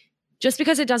like just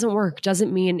because it doesn't work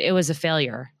doesn't mean it was a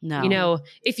failure. No.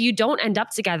 If you don't end up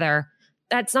together,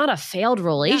 that's not a failed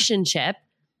relationship.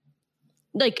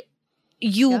 Yeah. Like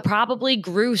you probably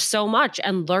grew so much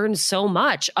and learned so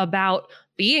much about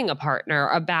being a partner,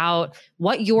 about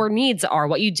what your needs are,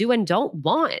 what you do and don't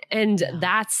want. And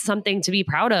that's something to be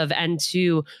proud of and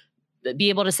to be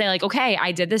able to say like, okay,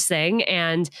 I did this thing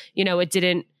and, it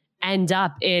didn't end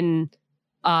up in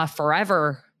a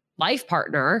forever life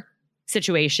partner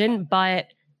situation, but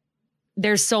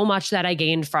there's so much that I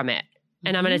gained from it.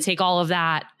 And I'm going to take all of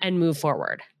that and move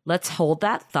forward. Let's hold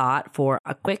that thought for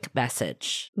a quick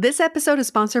message. This episode is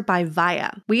sponsored by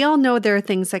Viia. We all know there are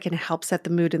things that can help set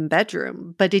the mood in the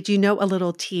bedroom, but did you know a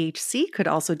little THC could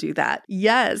also do that?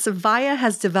 Yes, Viia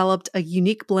has developed a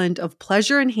unique blend of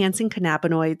pleasure-enhancing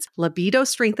cannabinoids,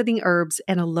 libido-strengthening herbs,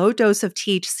 and a low dose of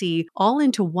THC all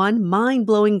into one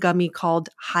mind-blowing gummy called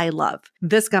High Love.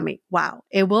 This gummy, wow,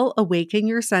 it will awaken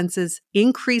your senses,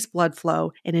 increase blood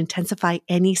flow, and intensify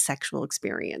any sexual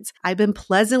experience. I've been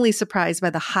pleasantly surprised by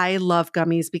the High Love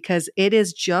gummies because it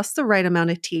is just the right amount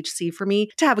of THC for me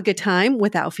to have a good time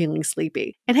without feeling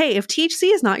sleepy. And hey, if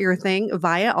THC is not your thing,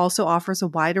 Viia also offers a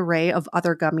wide array of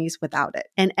other gummies without it.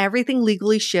 And everything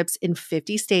legally ships in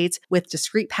 50 states with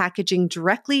discreet packaging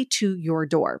directly to your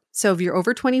door. So if you're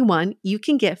over 21, you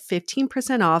can get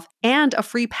 15% off and a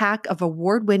free pack of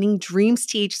award-winning Dreams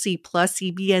THC plus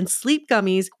CBN sleep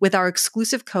gummies with our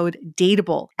exclusive code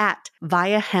DATEABLE at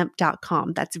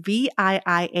viiahemp.com. That's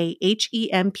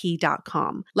VIIAHEMP.com.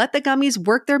 Let the gummies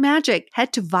work their magic.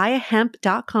 Head to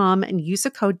viiahemp.com and use the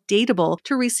code DATEABLE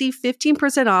to receive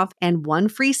 15% off and one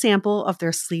free sample of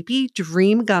their Sleepy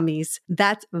Dream gummies.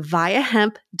 That's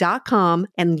viiahemp.com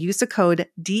and use the code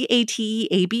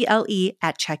DATEABLE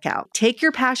at checkout. Take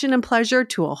your passion and pleasure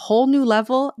to a whole new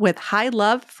level with High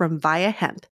Love from Viia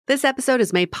Hemp. This episode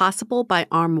is made possible by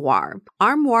Armoire.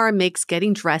 Armoire makes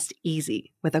getting dressed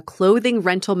easy. With a clothing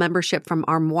rental membership from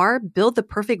Armoire, build the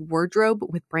perfect wardrobe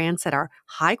with brands that are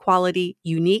high quality,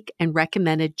 unique, and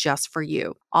recommended just for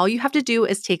you. All you have to do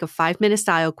is take a 5-minute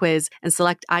style quiz and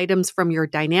select items from your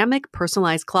dynamic,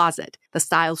 personalized closet. The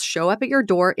styles show up at your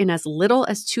door in as little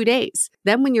as 2 days.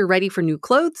 Then when you're ready for new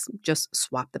clothes, just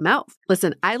swap them out.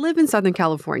 Listen, I live in Southern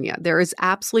California. There is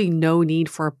absolutely no need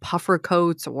for puffer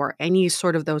coats or any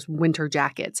sort of those winter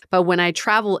jackets. But when I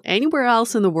travel anywhere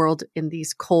else in the world in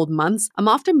these cold months, I'm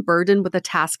often burdened with the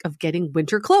task of getting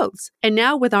winter clothes. And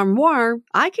now with Armoire,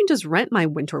 I can just rent my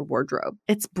winter wardrobe.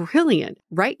 It's brilliant.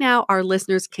 Right now, our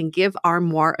listeners can give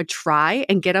Armoire a try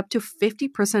and get up to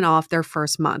 50% off their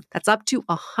first month. That's up to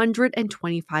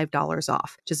 $125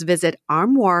 off. Just visit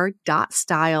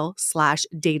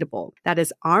armoire.style/dateable. That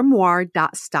is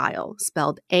armoire.style,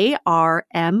 spelled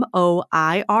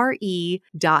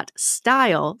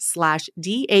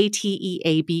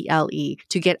ARMOIRE.style/DATEABLE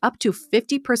to get up to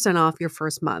 50% off your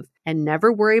first month and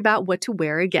never worry about what to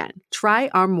wear again.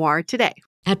 Try Armoire today.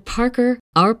 At Parker,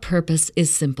 our purpose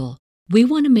is simple. We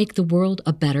want to make the world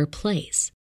a better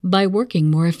place by working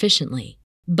more efficiently,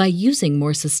 by using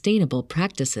more sustainable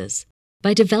practices,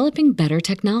 by developing better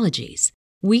technologies.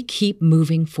 We keep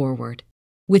moving forward.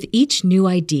 With each new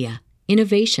idea,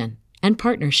 innovation, and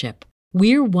partnership,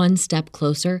 we're one step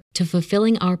closer to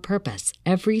fulfilling our purpose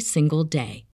every single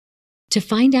day. To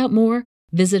find out more,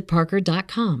 visit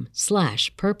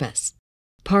parker.com/purpose.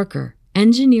 Parker,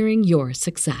 engineering your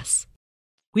success.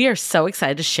 We are so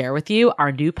excited to share with you our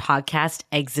new podcast,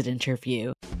 Exit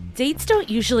Interview. Dates don't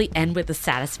usually end with a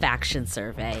satisfaction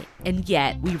survey, and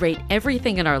yet we rate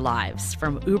everything in our lives,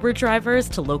 from Uber drivers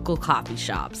to local coffee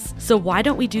shops. So why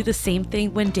don't we do the same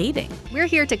thing when dating? We're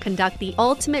here to conduct the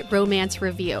ultimate romance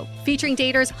review, featuring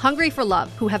daters hungry for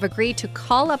love who have agreed to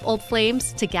call up old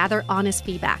flames to gather honest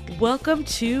feedback. Welcome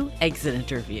to Exit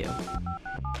Interview.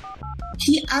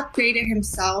 He upgraded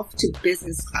himself to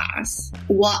business class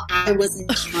while I was in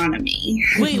economy.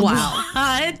 Wait, wow.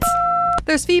 What?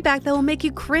 There's feedback that will make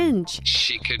you cringe.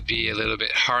 She could be a little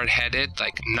bit hard-headed,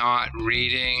 like not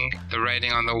reading the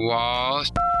writing on the wall.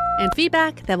 And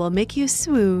feedback that will make you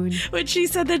swoon. When she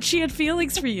said that she had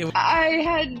feelings for you. I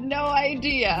had no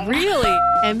idea. Really?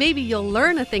 And maybe you'll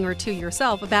learn a thing or two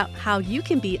yourself about how you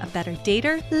can be a better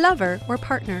dater, lover, or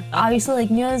partner. Obviously,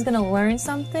 knew I was going to learn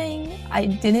something. I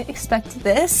didn't expect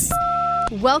this.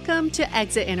 Welcome to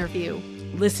Exit Interview.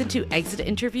 Listen to Exit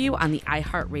Interview on the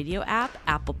iHeartRadio app,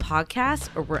 Apple Podcasts,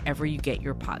 or wherever you get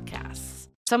your podcasts.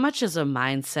 So much as a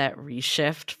mindset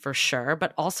reshift for sure,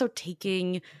 but also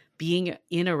taking being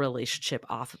in a relationship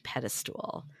off a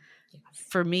pedestal. Yes.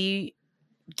 For me,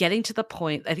 getting to the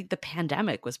point, I think the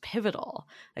pandemic was pivotal.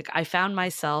 Like I found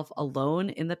myself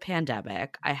alone in the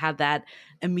pandemic. I had that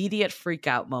immediate freak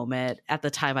out moment. At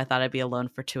the time, I thought I'd be alone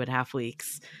for 2.5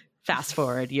 weeks. Fast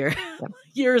forward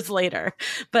years later.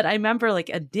 But I remember like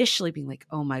initially being like,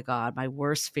 oh my God, my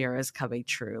worst fear is coming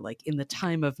true. Like in the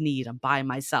time of need, I'm by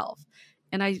myself.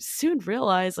 And I soon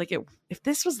realized like if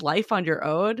this was life on your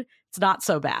own, it's not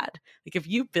so bad. Like if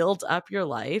you build up your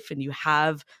life and you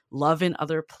have love in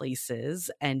other places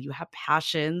and you have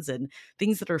passions and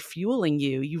things that are fueling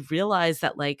you, you realize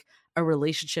that like a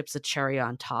relationship's a cherry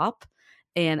on top.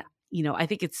 And you know, I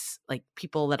think it's like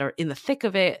people that are in the thick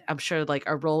of it, I'm sure like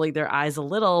are rolling their eyes a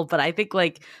little, but I think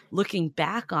like looking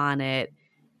back on it,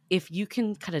 if you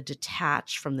can kind of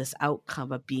detach from this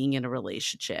outcome of being in a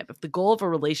relationship, if the goal of a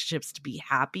relationship is to be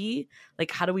happy,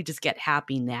 like how do we just get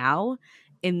happy now?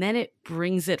 And then it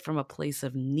brings it from a place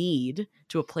of need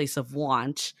to a place of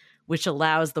want, which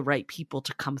allows the right people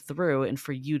to come through and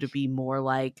for you to be more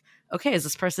like, okay, is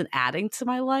this person adding to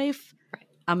my life? Right.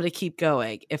 I'm going to keep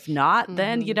going. If not,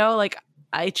 then, you know, like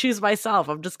I choose myself.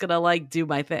 I'm just going to like do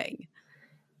my thing.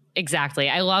 Exactly.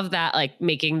 I love that, like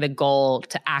making the goal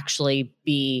to actually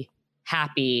be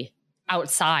happy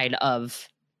outside of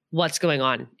what's going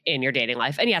on in your dating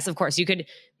life. And yes, of course, you could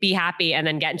be happy and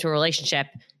then get into a relationship,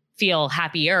 feel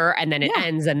happier, and then it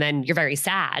ends and then you're very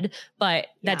sad. But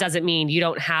that doesn't mean you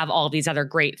don't have all these other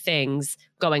great things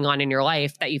going on in your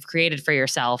life that you've created for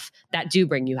yourself that do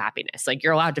bring you happiness. Like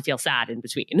you're allowed to feel sad in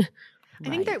between. I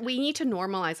think that we need to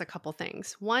normalize a couple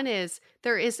things. One is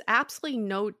there is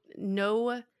absolutely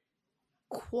no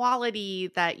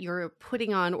quality that you're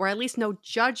putting on, or at least no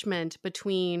judgment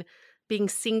between being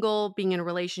single, being in a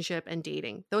relationship, and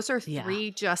dating. Those are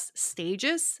three just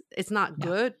stages. It's not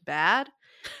good, bad.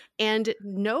 And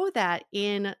know that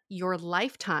in your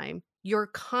lifetime, you're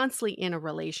constantly in a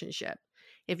relationship.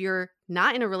 If you're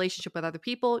not in a relationship with other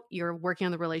people, you're working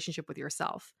on the relationship with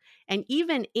yourself. And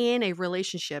even in a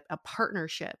relationship, a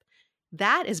partnership,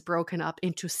 that is broken up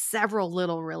into several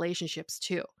little relationships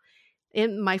too.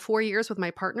 In my 4 years with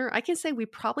my partner, I can say we've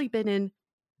probably been in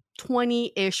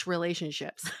 20-ish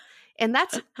relationships. And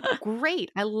that's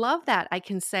great. I love that. I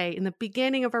can say in the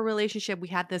beginning of our relationship, we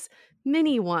had this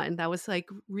mini one that was like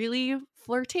really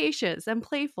flirtatious and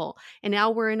playful. And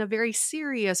now we're in a very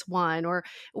serious one, or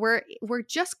we're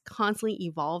just constantly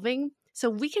evolving. So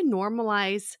we can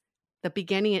normalize the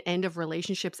beginning and end of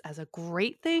relationships as a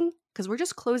great thing because we're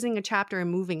just closing a chapter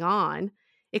and moving on.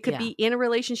 It could be in a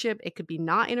relationship. It could be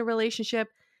not in a relationship.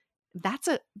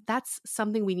 that's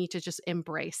something we need to just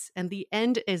embrace. And the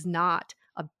end is not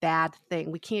a bad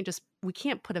thing. We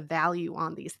can't put a value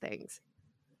on these things.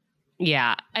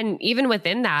 Yeah. And even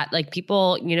within that, like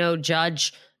people,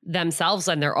 judge themselves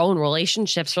and their own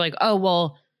relationships for like, oh,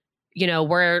 well,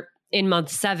 we're in month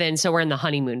 7, so we're in the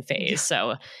honeymoon phase.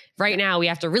 So right now we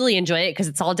have to really enjoy it because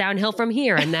it's all downhill from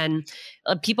here. And then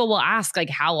people will ask like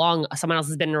how long someone else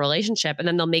has been in a relationship, and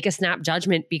then they'll make a snap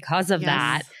judgment because of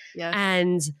that. Yes.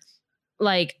 And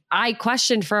like I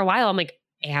questioned for a while, I'm like,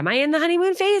 am I in the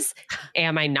honeymoon phase?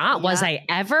 Am I not? Was I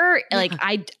ever? Like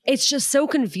it's just so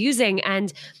confusing,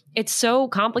 and it's so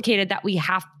complicated that we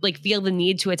have like feel the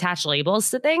need to attach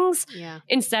labels to things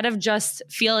instead of just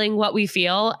feeling what we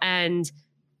feel and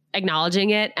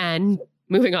acknowledging it and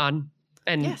moving on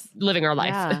and living our life.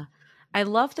 Yeah. I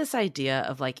love this idea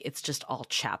of like, it's just all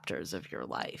chapters of your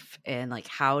life. And like,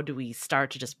 how do we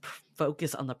start to just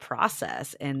focus on the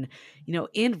process? And,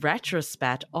 in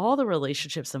retrospect, all the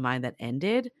relationships of mine that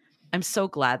ended, I'm so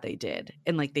glad they did.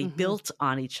 And like they built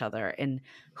on each other. And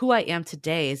who I am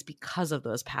today is because of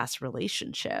those past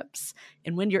relationships.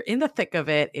 And when you're in the thick of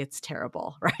it, it's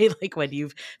terrible, right? Like when you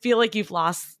feel like you've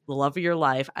lost the love of your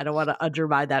life, I don't want to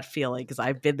undermine that feeling because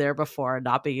I've been there before,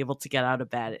 not being able to get out of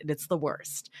bed. And it's the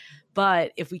worst.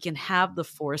 But if we can have the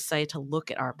foresight to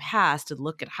look at our past and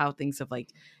look at how things have like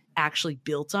actually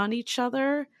built on each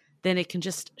other, then it can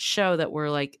just show that we're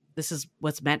like, this is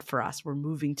what's meant for us. We're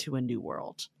moving to a new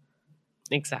world.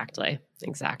 Exactly.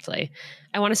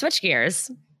 I want to switch gears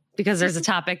because there's a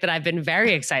topic that I've been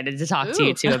very excited to talk to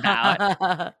you two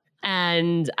about.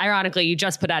 And ironically, you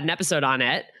just put out an episode on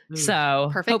it.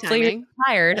 So perfect hopefully timing. You're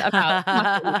tired about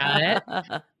talking about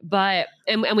it. But,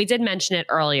 and we did mention it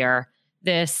earlier,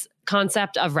 this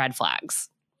concept of red flags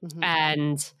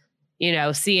and,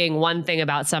 seeing one thing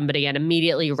about somebody and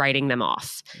immediately writing them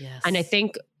off. Yes. And I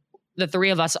think the three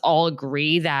of us all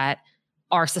agree that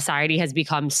our society has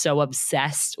become so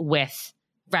obsessed with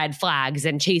red flags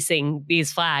and chasing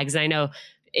these flags. And I know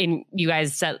you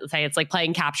guys say it's like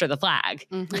playing capture the flag.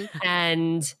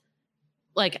 And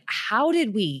like, how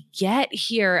did we get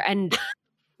here? And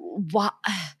what?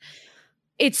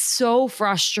 It's so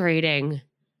frustrating.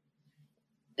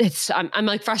 I'm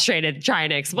like frustrated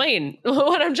trying to explain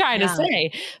what I'm trying to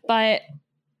say. But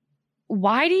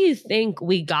why do you think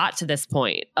we got to this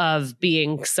point of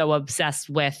being so obsessed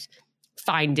with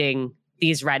finding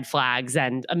these red flags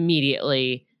and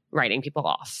immediately writing people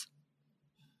off?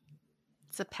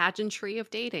 It's a pageantry of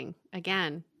dating.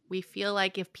 Again, we feel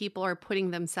like if people are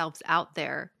putting themselves out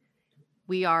there,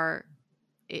 we are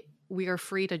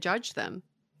free to judge them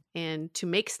and to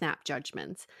make snap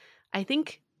judgments. I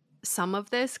think some of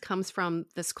this comes from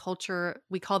this culture.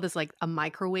 We call this like a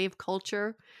microwave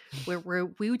culture, where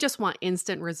we just want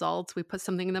instant results. We put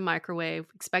something in the microwave,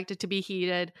 expect it to be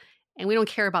heated, and we don't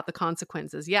care about the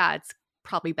consequences. Yeah, it's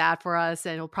probably bad for us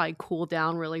and it'll probably cool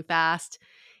down really fast.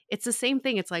 It's the same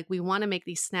thing. It's like we want to make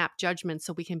these snap judgments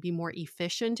so we can be more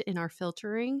efficient in our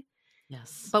filtering.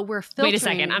 Yes. But we're filtering. Wait a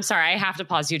second. I'm sorry. I have to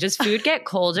pause you. Does food get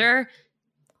colder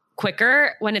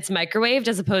quicker when it's microwaved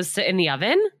as opposed to in the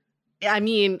oven? I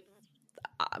mean,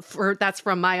 that's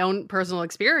from my own personal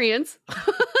experience.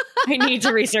 I need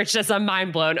to research this. I'm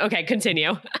mind blown. Okay,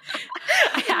 continue.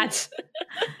 I had to.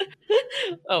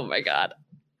 Oh my God.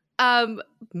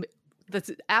 That's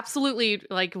absolutely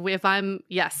like if I'm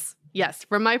yes,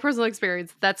 from my personal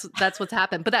experience, that's what's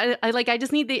happened. But I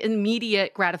just need the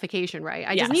immediate gratification, right?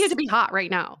 I just need it to be hot right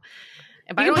now.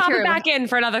 If you can pop it back in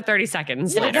for another 30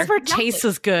 seconds later. It never tastes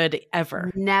as good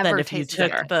ever. Never than if you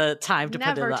took the time to put it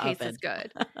in the oven. Never tastes as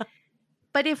good.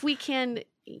 But if we can,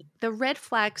 the red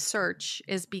flag search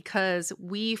is because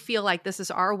we feel like this is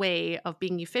our way of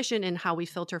being efficient in how we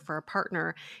filter for a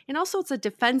partner. And also it's a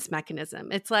defense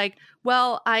mechanism. It's like,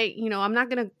 well, I'm not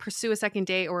going to pursue a second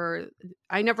date, or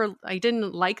I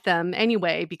didn't like them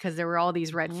anyway because there were all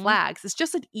these red flags. It's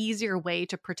just an easier way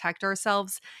to protect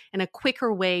ourselves and a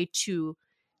quicker way to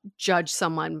judge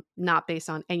someone not based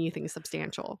on anything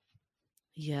substantial.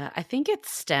 Yeah, I think it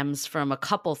stems from a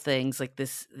couple things like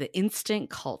the instant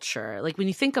culture. Like when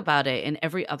you think about it, in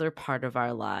every other part of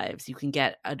our lives, you can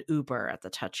get an Uber at the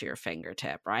touch of your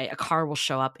fingertip, right? A car will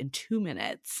show up in 2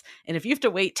 minutes. And if you have to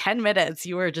wait 10 minutes,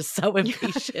 you are just so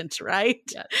impatient, right?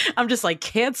 Yes. I'm just like,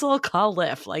 cancel, call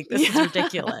Lyft. Like this is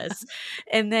ridiculous.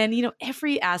 And then,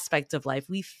 every aspect of life,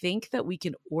 we think that we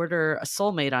can order a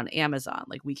soulmate on Amazon.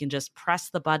 Like we can just press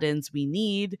the buttons we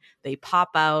need, they pop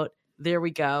out. there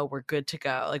we go, we're good to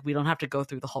go. Like, we don't have to go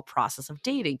through the whole process of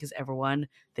dating because everyone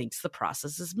thinks the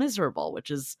process is miserable,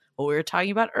 which is what we were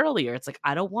talking about earlier. It's like,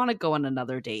 I don't want to go on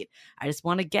another date. I just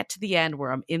want to get to the end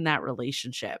where I'm in that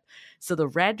relationship. So the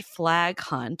red flag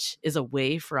hunt is a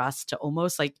way for us to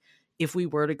almost like, if we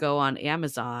were to go on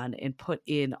Amazon and put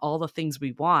in all the things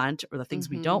we want or the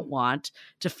things we don't want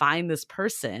to find this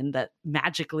person that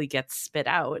magically gets spit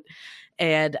out.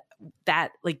 And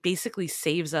that like basically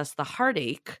saves us the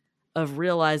heartache of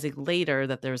realizing later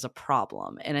that there's a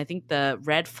problem. And I think the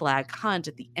red flag hunt,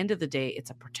 at the end of the day,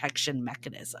 it's a protection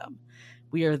mechanism.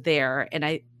 We are there. And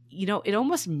it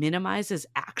almost minimizes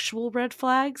actual red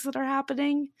flags that are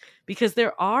happening because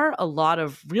there are a lot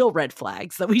of real red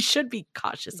flags that we should be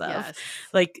cautious of. Yes.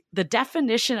 Like, the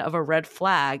definition of a red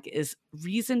flag is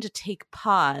reason to take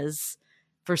pause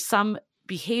for some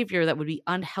behavior that would be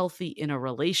unhealthy in a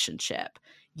relationship.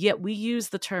 Yet we use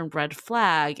the term red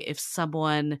flag if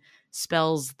someone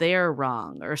spells their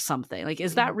wrong or something. Like,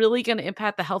 is that really going to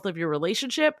impact the health of your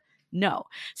relationship? No.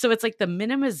 So it's like the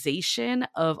minimization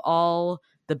of all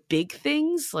the big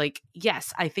things. Like,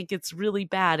 yes, I think it's really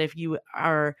bad if you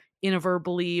are in a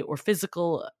verbally or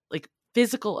physical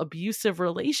abusive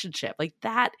relationship. Like,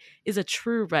 that is a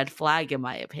true red flag in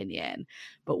my opinion.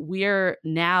 But we're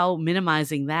now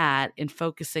minimizing that and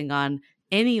focusing on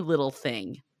any little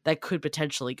thing that could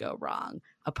potentially go wrong,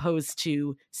 opposed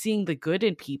to seeing the good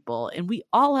in people. And we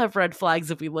all have red flags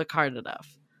if we look hard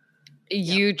enough.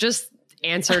 You just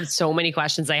answered so many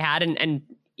questions I had and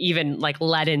even like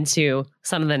led into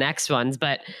some of the next ones.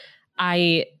 But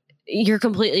you're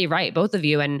completely right, both of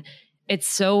you. And it's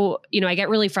so, I get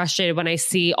really frustrated when I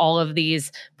see all of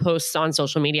these posts on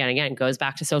social media. And again, it goes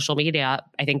back to social media,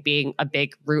 I think, being a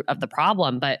big root of the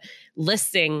problem, but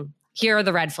listing, here are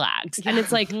the red flags. And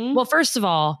it's like, well, first of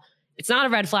all, it's not a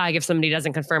red flag if somebody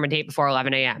doesn't confirm a date before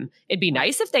 11 a.m. It'd be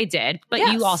nice if they did, but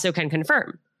you also can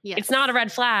confirm. Yes. It's not a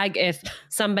red flag if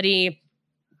somebody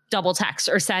double texts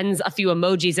or sends a few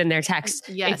emojis in their text.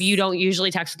 Yes. If you don't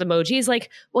usually text with emojis, like,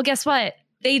 well, guess what?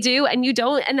 They do and you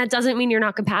don't. And that doesn't mean you're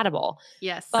not compatible.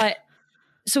 Yes. But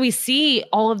so we see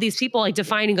all of these people like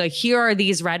defining like, here are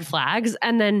these red flags.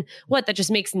 And then what? That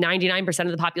just makes 99%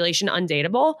 of the population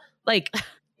undateable. Like,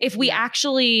 if we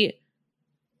actually,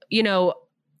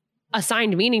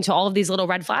 assigned meaning to all of these little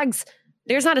red flags,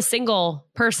 there's not a single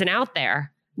person out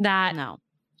there that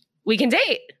we can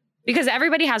date because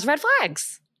everybody has red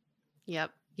flags.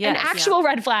 Yep. And actual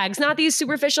red flags, not these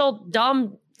superficial,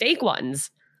 dumb, fake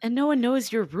ones. And no one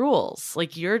knows your rules.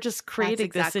 Like, you're just creating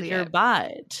this in your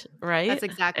mind, right? That's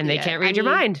exactly And they it. can't read your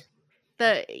mind.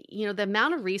 The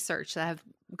amount of research that have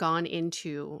gone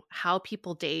into how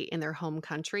people date in their home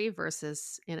country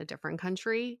versus in a different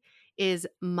country is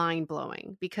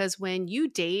mind-blowing. Because when you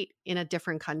date in a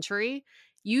different country,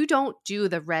 you don't do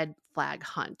the red flag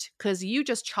hunt because you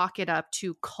just chalk it up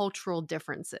to cultural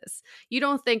differences. You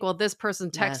don't think, well, this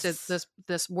person texted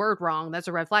this word wrong, that's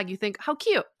a red flag. You think, how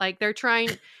cute. Like,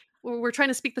 we're trying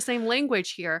to speak the same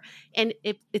language here. And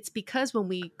it's because when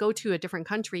we go to a different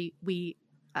country, we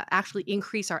actually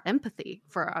increase our empathy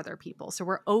for other people. So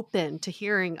we're open to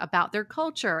hearing about their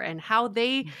culture and how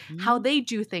they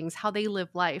do things, how they live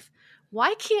life.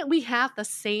 Why can't we have the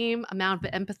same amount of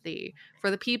empathy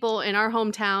for the people in our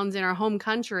hometowns, in our home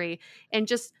country, and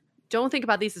just don't think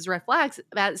about these as red flags,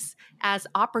 as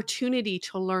opportunity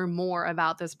to learn more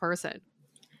about this person?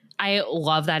 I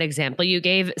love that example you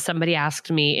gave. Somebody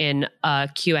asked me in a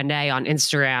Q&A on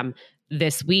Instagram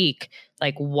this week,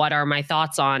 like, what are my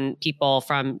thoughts on people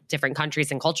from different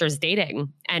countries and cultures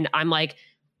dating? And I'm like,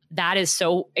 that is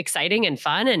so exciting and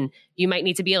fun. And you might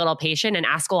need to be a little patient and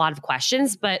ask a lot of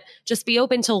questions, but just be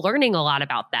open to learning a lot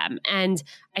about them. And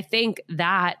I think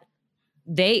that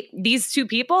these two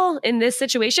people in this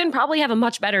situation probably have a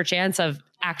much better chance of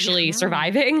actually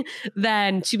surviving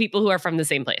than two people who are from the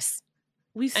same place.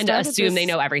 And assume they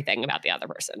know everything about the other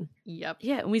person. Yep.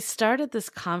 Yeah. And we started this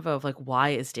convo of like,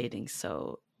 why is dating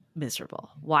so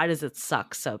miserable? Why does it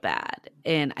suck so bad?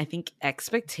 And I think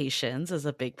expectations is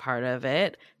a big part of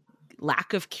it.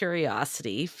 Lack of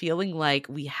curiosity, feeling like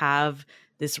we have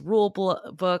this rule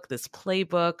book, this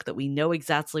playbook that we know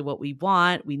exactly what we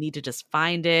want. We need to just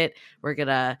find it. We're going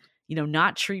to,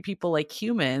 not treat people like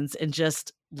humans and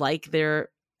just like they're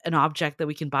an object that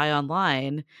we can buy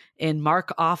online and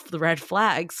mark off the red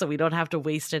flags so we don't have to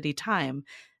waste any time.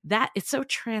 That it's so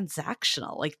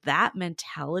transactional, like that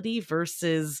mentality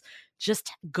versus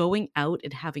just going out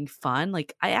and having fun.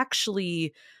 Like, I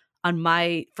actually, on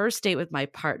my first date with my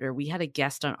partner, we had a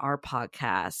guest on our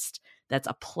podcast that's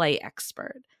a play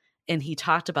expert. And he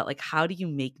talked about like, how do you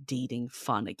make dating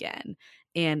fun again?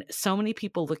 And so many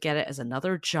people look at it as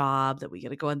another job that we got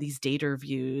to go on these date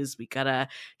reviews. We got to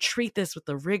treat this with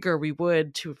the rigor we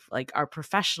would to like our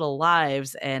professional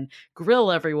lives and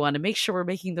grill everyone and make sure we're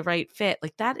making the right fit.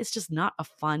 Like that is just not a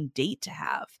fun date to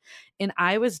have. And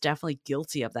I was definitely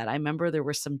guilty of that. I remember there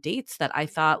were some dates that I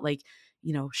thought like,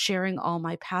 you know, sharing all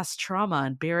my past trauma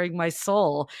and bearing my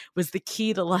soul was the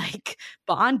key to like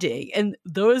bonding. And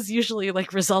those usually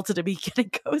like resulted in me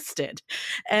getting ghosted.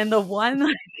 And the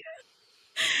one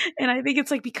and I think it's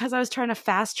like because I was trying to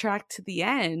fast track to the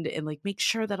end and like make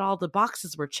sure that all the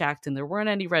boxes were checked and there weren't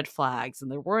any red flags and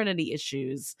there weren't any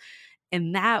issues.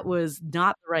 And that was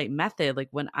not the right method. Like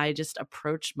when I just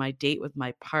approached my date with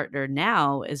my partner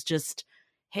now is just,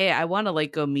 hey, I want to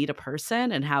like go meet a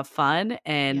person and have fun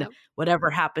and whatever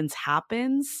happens,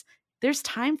 happens. There's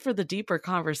time for the deeper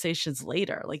conversations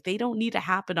later. Like they don't need to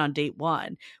happen on date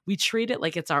one. We treat it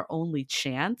like it's our only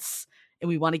chance and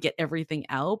we want to get everything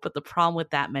out. But the problem with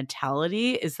that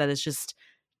mentality is that it's just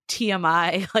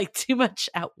TMI, like too much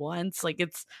at once. Like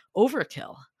it's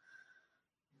overkill.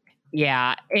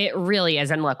 Yeah, it really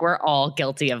is. And look, we're all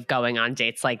guilty of going on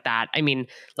dates like that. I mean,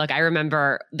 look, I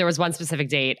remember there was one specific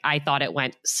date. I thought it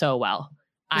went so well.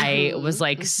 I was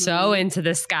like so into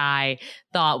this guy,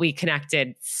 thought we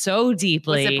connected so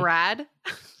deeply. Was it Brad?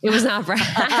 It was not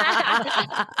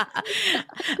Brad.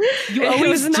 You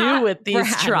always do with these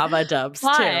Brad. Trauma dumps too,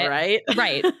 right?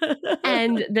 Right.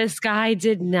 And this guy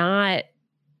did not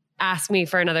ask me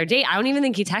for another date. I don't even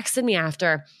think he texted me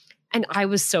after. And I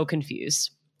was so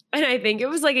confused. And I think it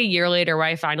was like a year later where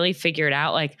I finally figured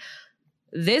out like,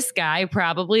 this guy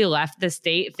probably left this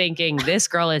date thinking this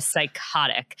girl is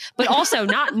psychotic, but also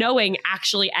not knowing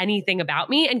actually anything about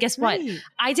me. And guess what?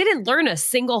 I didn't learn a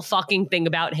single fucking thing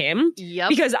about him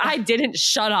because I didn't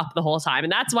shut up the whole time.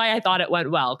 And that's why I thought it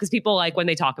went well, because people like when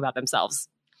they talk about themselves.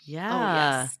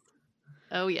 Yeah.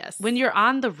 Oh, yes. When you're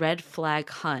on the red flag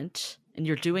hunt and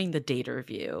you're doing the date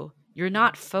review, you're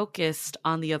not focused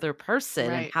on the other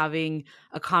person and having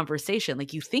a conversation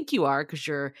like you think you are because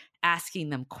you're asking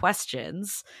them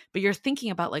questions, but you're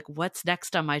thinking about like, what's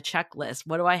next on my checklist?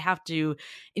 What do I have to,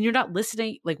 and you're not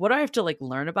listening. Like, what do I have to like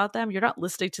learn about them? You're not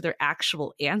listening to their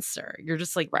actual answer. You're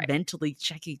just like mentally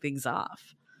checking things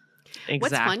off. Exactly.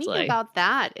 What's funny about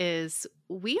that is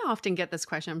we often get this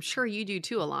question. I'm sure you do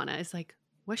too, Alana. It's like,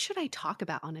 what should I talk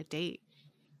about on a date?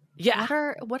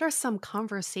 Yeah. What are some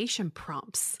conversation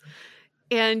prompts?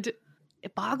 And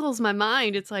it boggles my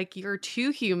mind. It's like you're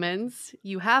two humans.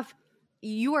 You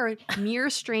are mere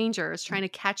strangers trying to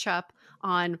catch up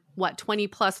on what 20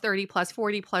 plus, 30 plus,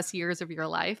 40 plus years of your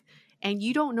life. And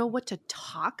you don't know what to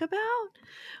talk about?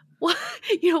 Well,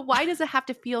 why does it have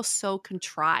to feel so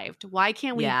contrived? Why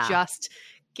can't we just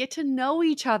get to know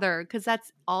each other? Because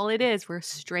that's all it is. We're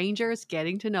strangers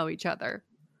getting to know each other.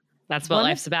 That's what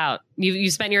life's about. You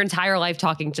spent your entire life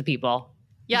talking to people.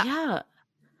 Yeah.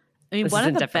 I mean, one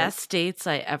of the best dates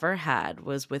I ever had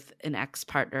was with an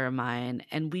ex-partner of mine,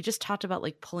 and we just talked about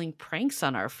like pulling pranks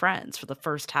on our friends for the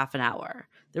first half an hour.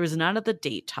 There was none of the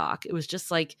date talk. It was just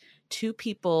like two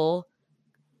people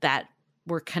that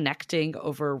were connecting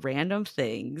over random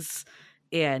things.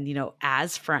 And,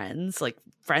 as friends, like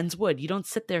friends would, you don't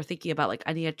sit there thinking about like,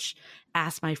 I need to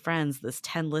ask my friends this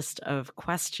 10 list of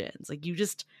questions. Like you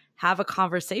just have a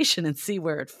conversation and see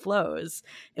where it flows.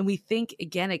 And we think,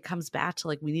 again, it comes back to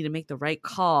like, we need to make the right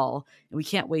call and we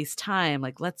can't waste time.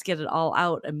 Like, let's get it all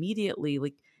out immediately.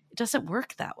 Like, it doesn't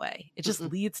work that way. It just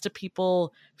leads to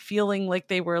people feeling like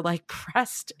they were like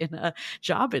pressed in a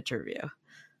job interview.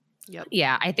 Yep.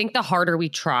 Yeah. I think the harder we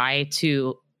try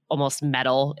to almost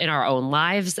meddle in our own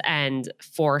lives and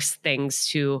force things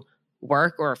to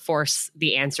work or force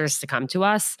the answers to come to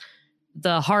us,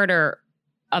 the harder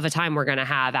of a time we're going to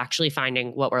have actually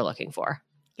finding what we're looking for.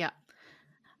 Yeah.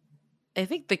 I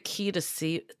think the key to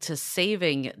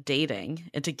saving dating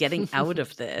and to getting out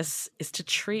of this is to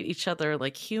treat each other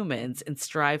like humans and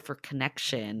strive for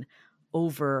connection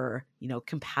over,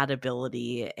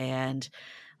 compatibility and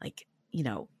like,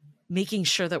 making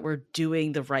sure that we're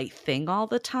doing the right thing all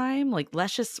the time. Like,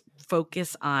 let's just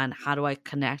focus on how do I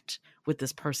connect with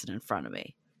this person in front of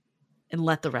me and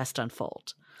let the rest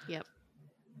unfold. Yep.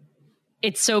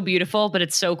 It's so beautiful, but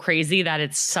it's so crazy that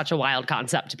it's such a wild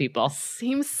concept to people.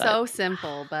 Seems so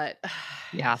simple, but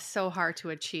so hard to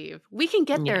achieve. We can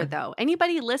get there though.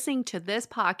 Anybody listening to this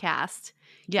podcast,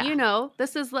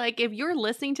 this is like, if you're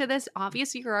listening to this,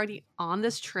 obviously you're already on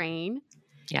this train.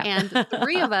 Yeah. And the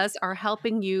three of us are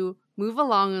helping you move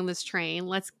along on this train.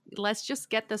 Let's just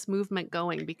get this movement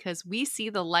going because we see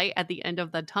the light at the end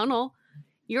of the tunnel.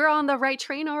 You're on the right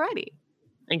train already.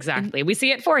 Exactly. We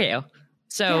see it for you.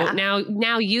 So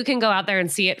now you can go out there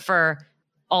and see it for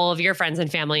all of your friends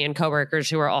and family and coworkers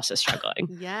who are also struggling.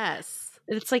 Yes.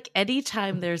 It's like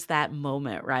anytime there's that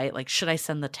moment, right? Like, should I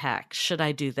send the text? Should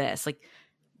I do this? Like,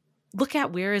 look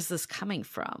at where is this coming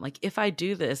from? Like, if I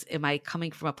do this, am I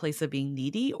coming from a place of being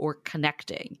needy or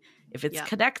connecting? If it's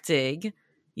connecting,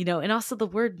 you know, and also the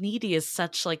word needy is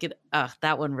such like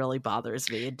that one really bothers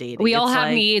me in dating. We all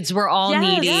have needs. We're all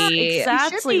needy. Yeah,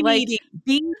 exactly. Like needy.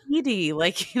 being needy,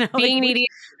 like, you know, Being like, needy.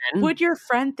 Would your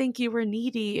friend think you were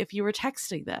needy if you were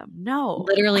texting them? No.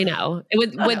 Literally no.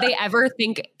 Would they ever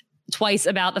think twice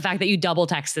about the fact that you double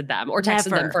texted them or texted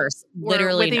them first?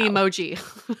 Literally with an emoji.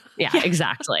 Yeah,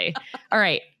 exactly. All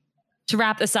right. To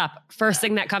wrap this up, first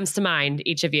thing that comes to mind,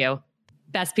 each of you,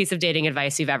 best piece of dating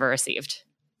advice you've ever received.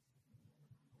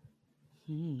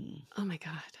 Oh my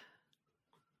God.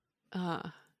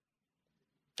 I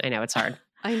know it's hard.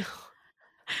 I know.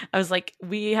 I was like,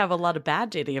 we have a lot of bad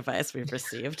dating advice we've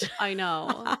received. I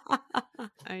know.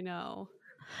 I know.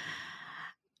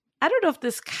 I don't know if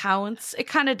this counts. It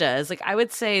kind of does. Like, I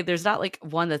would say there's not like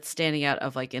one that's standing out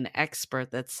of like an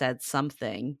expert that said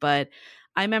something. But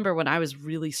I remember when I was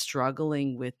really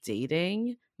struggling with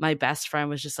dating, my best friend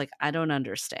was just like, I don't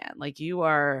understand. Like, you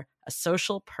are a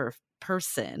social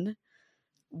person.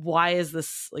 Why is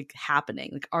this like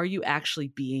happening? Like, are you actually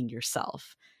being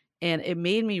yourself? And it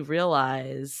made me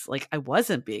realize like I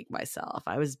wasn't being myself.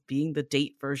 I was being the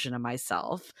date version of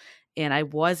myself. And I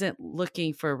wasn't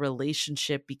looking for a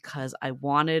relationship because I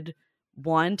wanted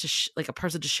one to like a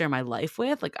person to share my life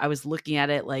with. Like, I was looking at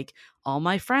it like all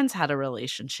my friends had a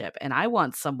relationship and I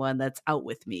want someone that's out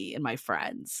with me and my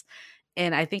friends.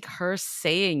 And I think her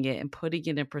saying it and putting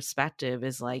it in perspective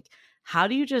is like, how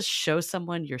do you just show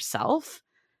someone yourself?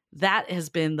 That has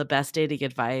been the best dating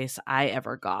advice I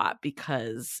ever got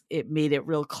because it made it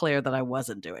real clear that I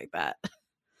wasn't doing that.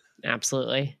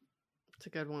 Absolutely. It's a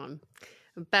good one.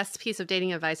 The best piece of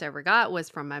dating advice I ever got was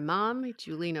from my mom.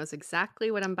 Julie knows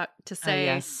exactly what I'm about to say.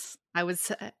 Yes. I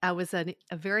was a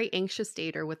very anxious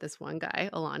dater with this one guy,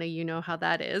 Alana. You know how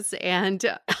that is. And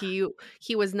he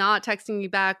was not texting me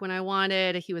back when I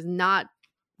wanted. He was not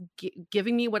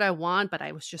giving me what I want, but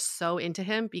I was just so into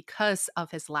him because of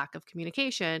his lack of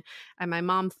communication. And my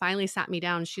mom finally sat me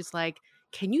down. She's like,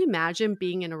 can you imagine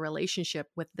being in a relationship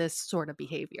with this sort of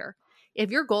behavior? If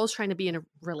your goal is trying to be in a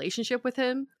relationship with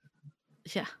him,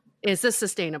 is this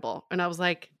sustainable? And I was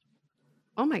like,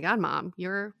 oh my God, Mom,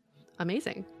 you're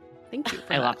amazing. Thank you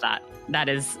for I love that. That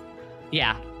is,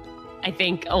 yeah. I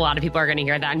think a lot of people are going to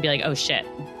hear that and be like, oh shit,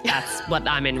 that's what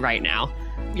I'm in right now.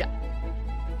 Yeah.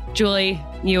 Julie,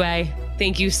 Yue,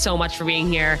 thank you so much for being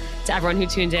here. To everyone who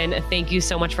tuned in, thank you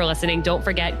so much for listening. Don't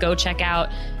forget, go check out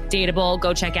Dateable.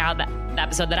 Go check out the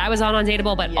episode that I was on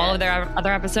Dateable, but all of their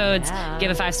other episodes. Yeah.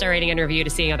 Give a 5-star rating and review to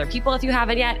Seeing Other People if you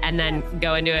haven't yet, and then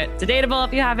go into it to Dateable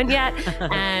if you haven't yet.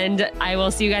 And I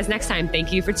will see you guys next time.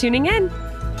 Thank you for tuning in.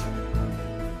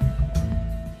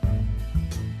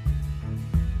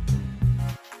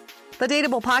 The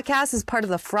Dateable Podcast is part of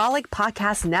the Frolic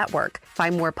Podcast Network.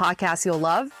 Find more podcasts you'll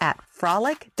love at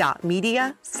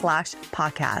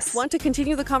frolic.media/podcast. Want to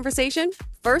continue the conversation?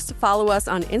 First, follow us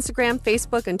on Instagram,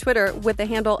 Facebook, and Twitter with the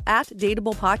handle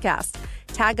 @DateablePodcast.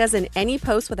 Tag us in any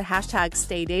post with the hashtag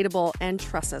StayDateable, and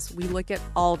trust us, we look at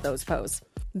all of those posts.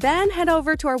 Then head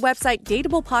over to our website,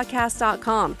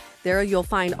 dateablepodcast.com. There you'll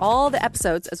find all the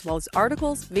episodes as well as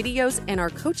articles, videos, and our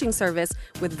coaching service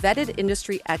with vetted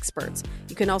industry experts.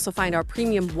 You can also find our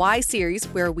premium Why series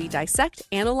where we dissect,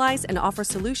 analyze, and offer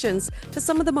solutions to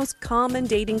some of the most common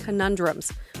dating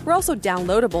conundrums. We're also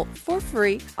downloadable for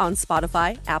free on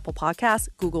Spotify, Apple Podcasts,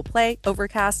 Google Play,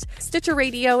 Overcast, Stitcher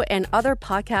Radio, and other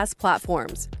podcast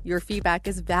platforms. Your feedback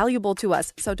is valuable to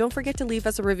us, so don't forget to leave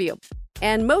us a review.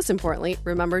 And most importantly,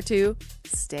 remember to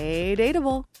stay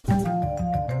dateable.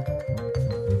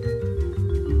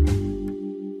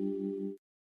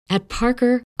 At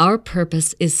Parker, our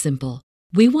purpose is simple.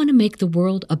 We want to make the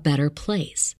world a better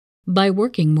place by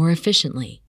working more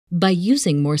efficiently, by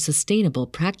using more sustainable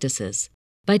practices,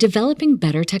 by developing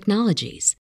better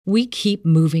technologies. We keep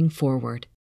moving forward.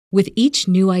 With each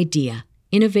new idea,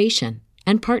 innovation,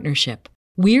 and partnership,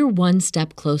 we're one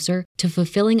step closer to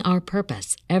fulfilling our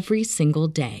purpose every single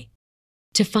day.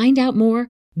 To find out more,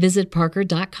 visit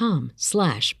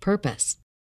parker.com/purpose.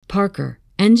 Parker,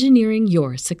 engineering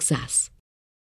your success.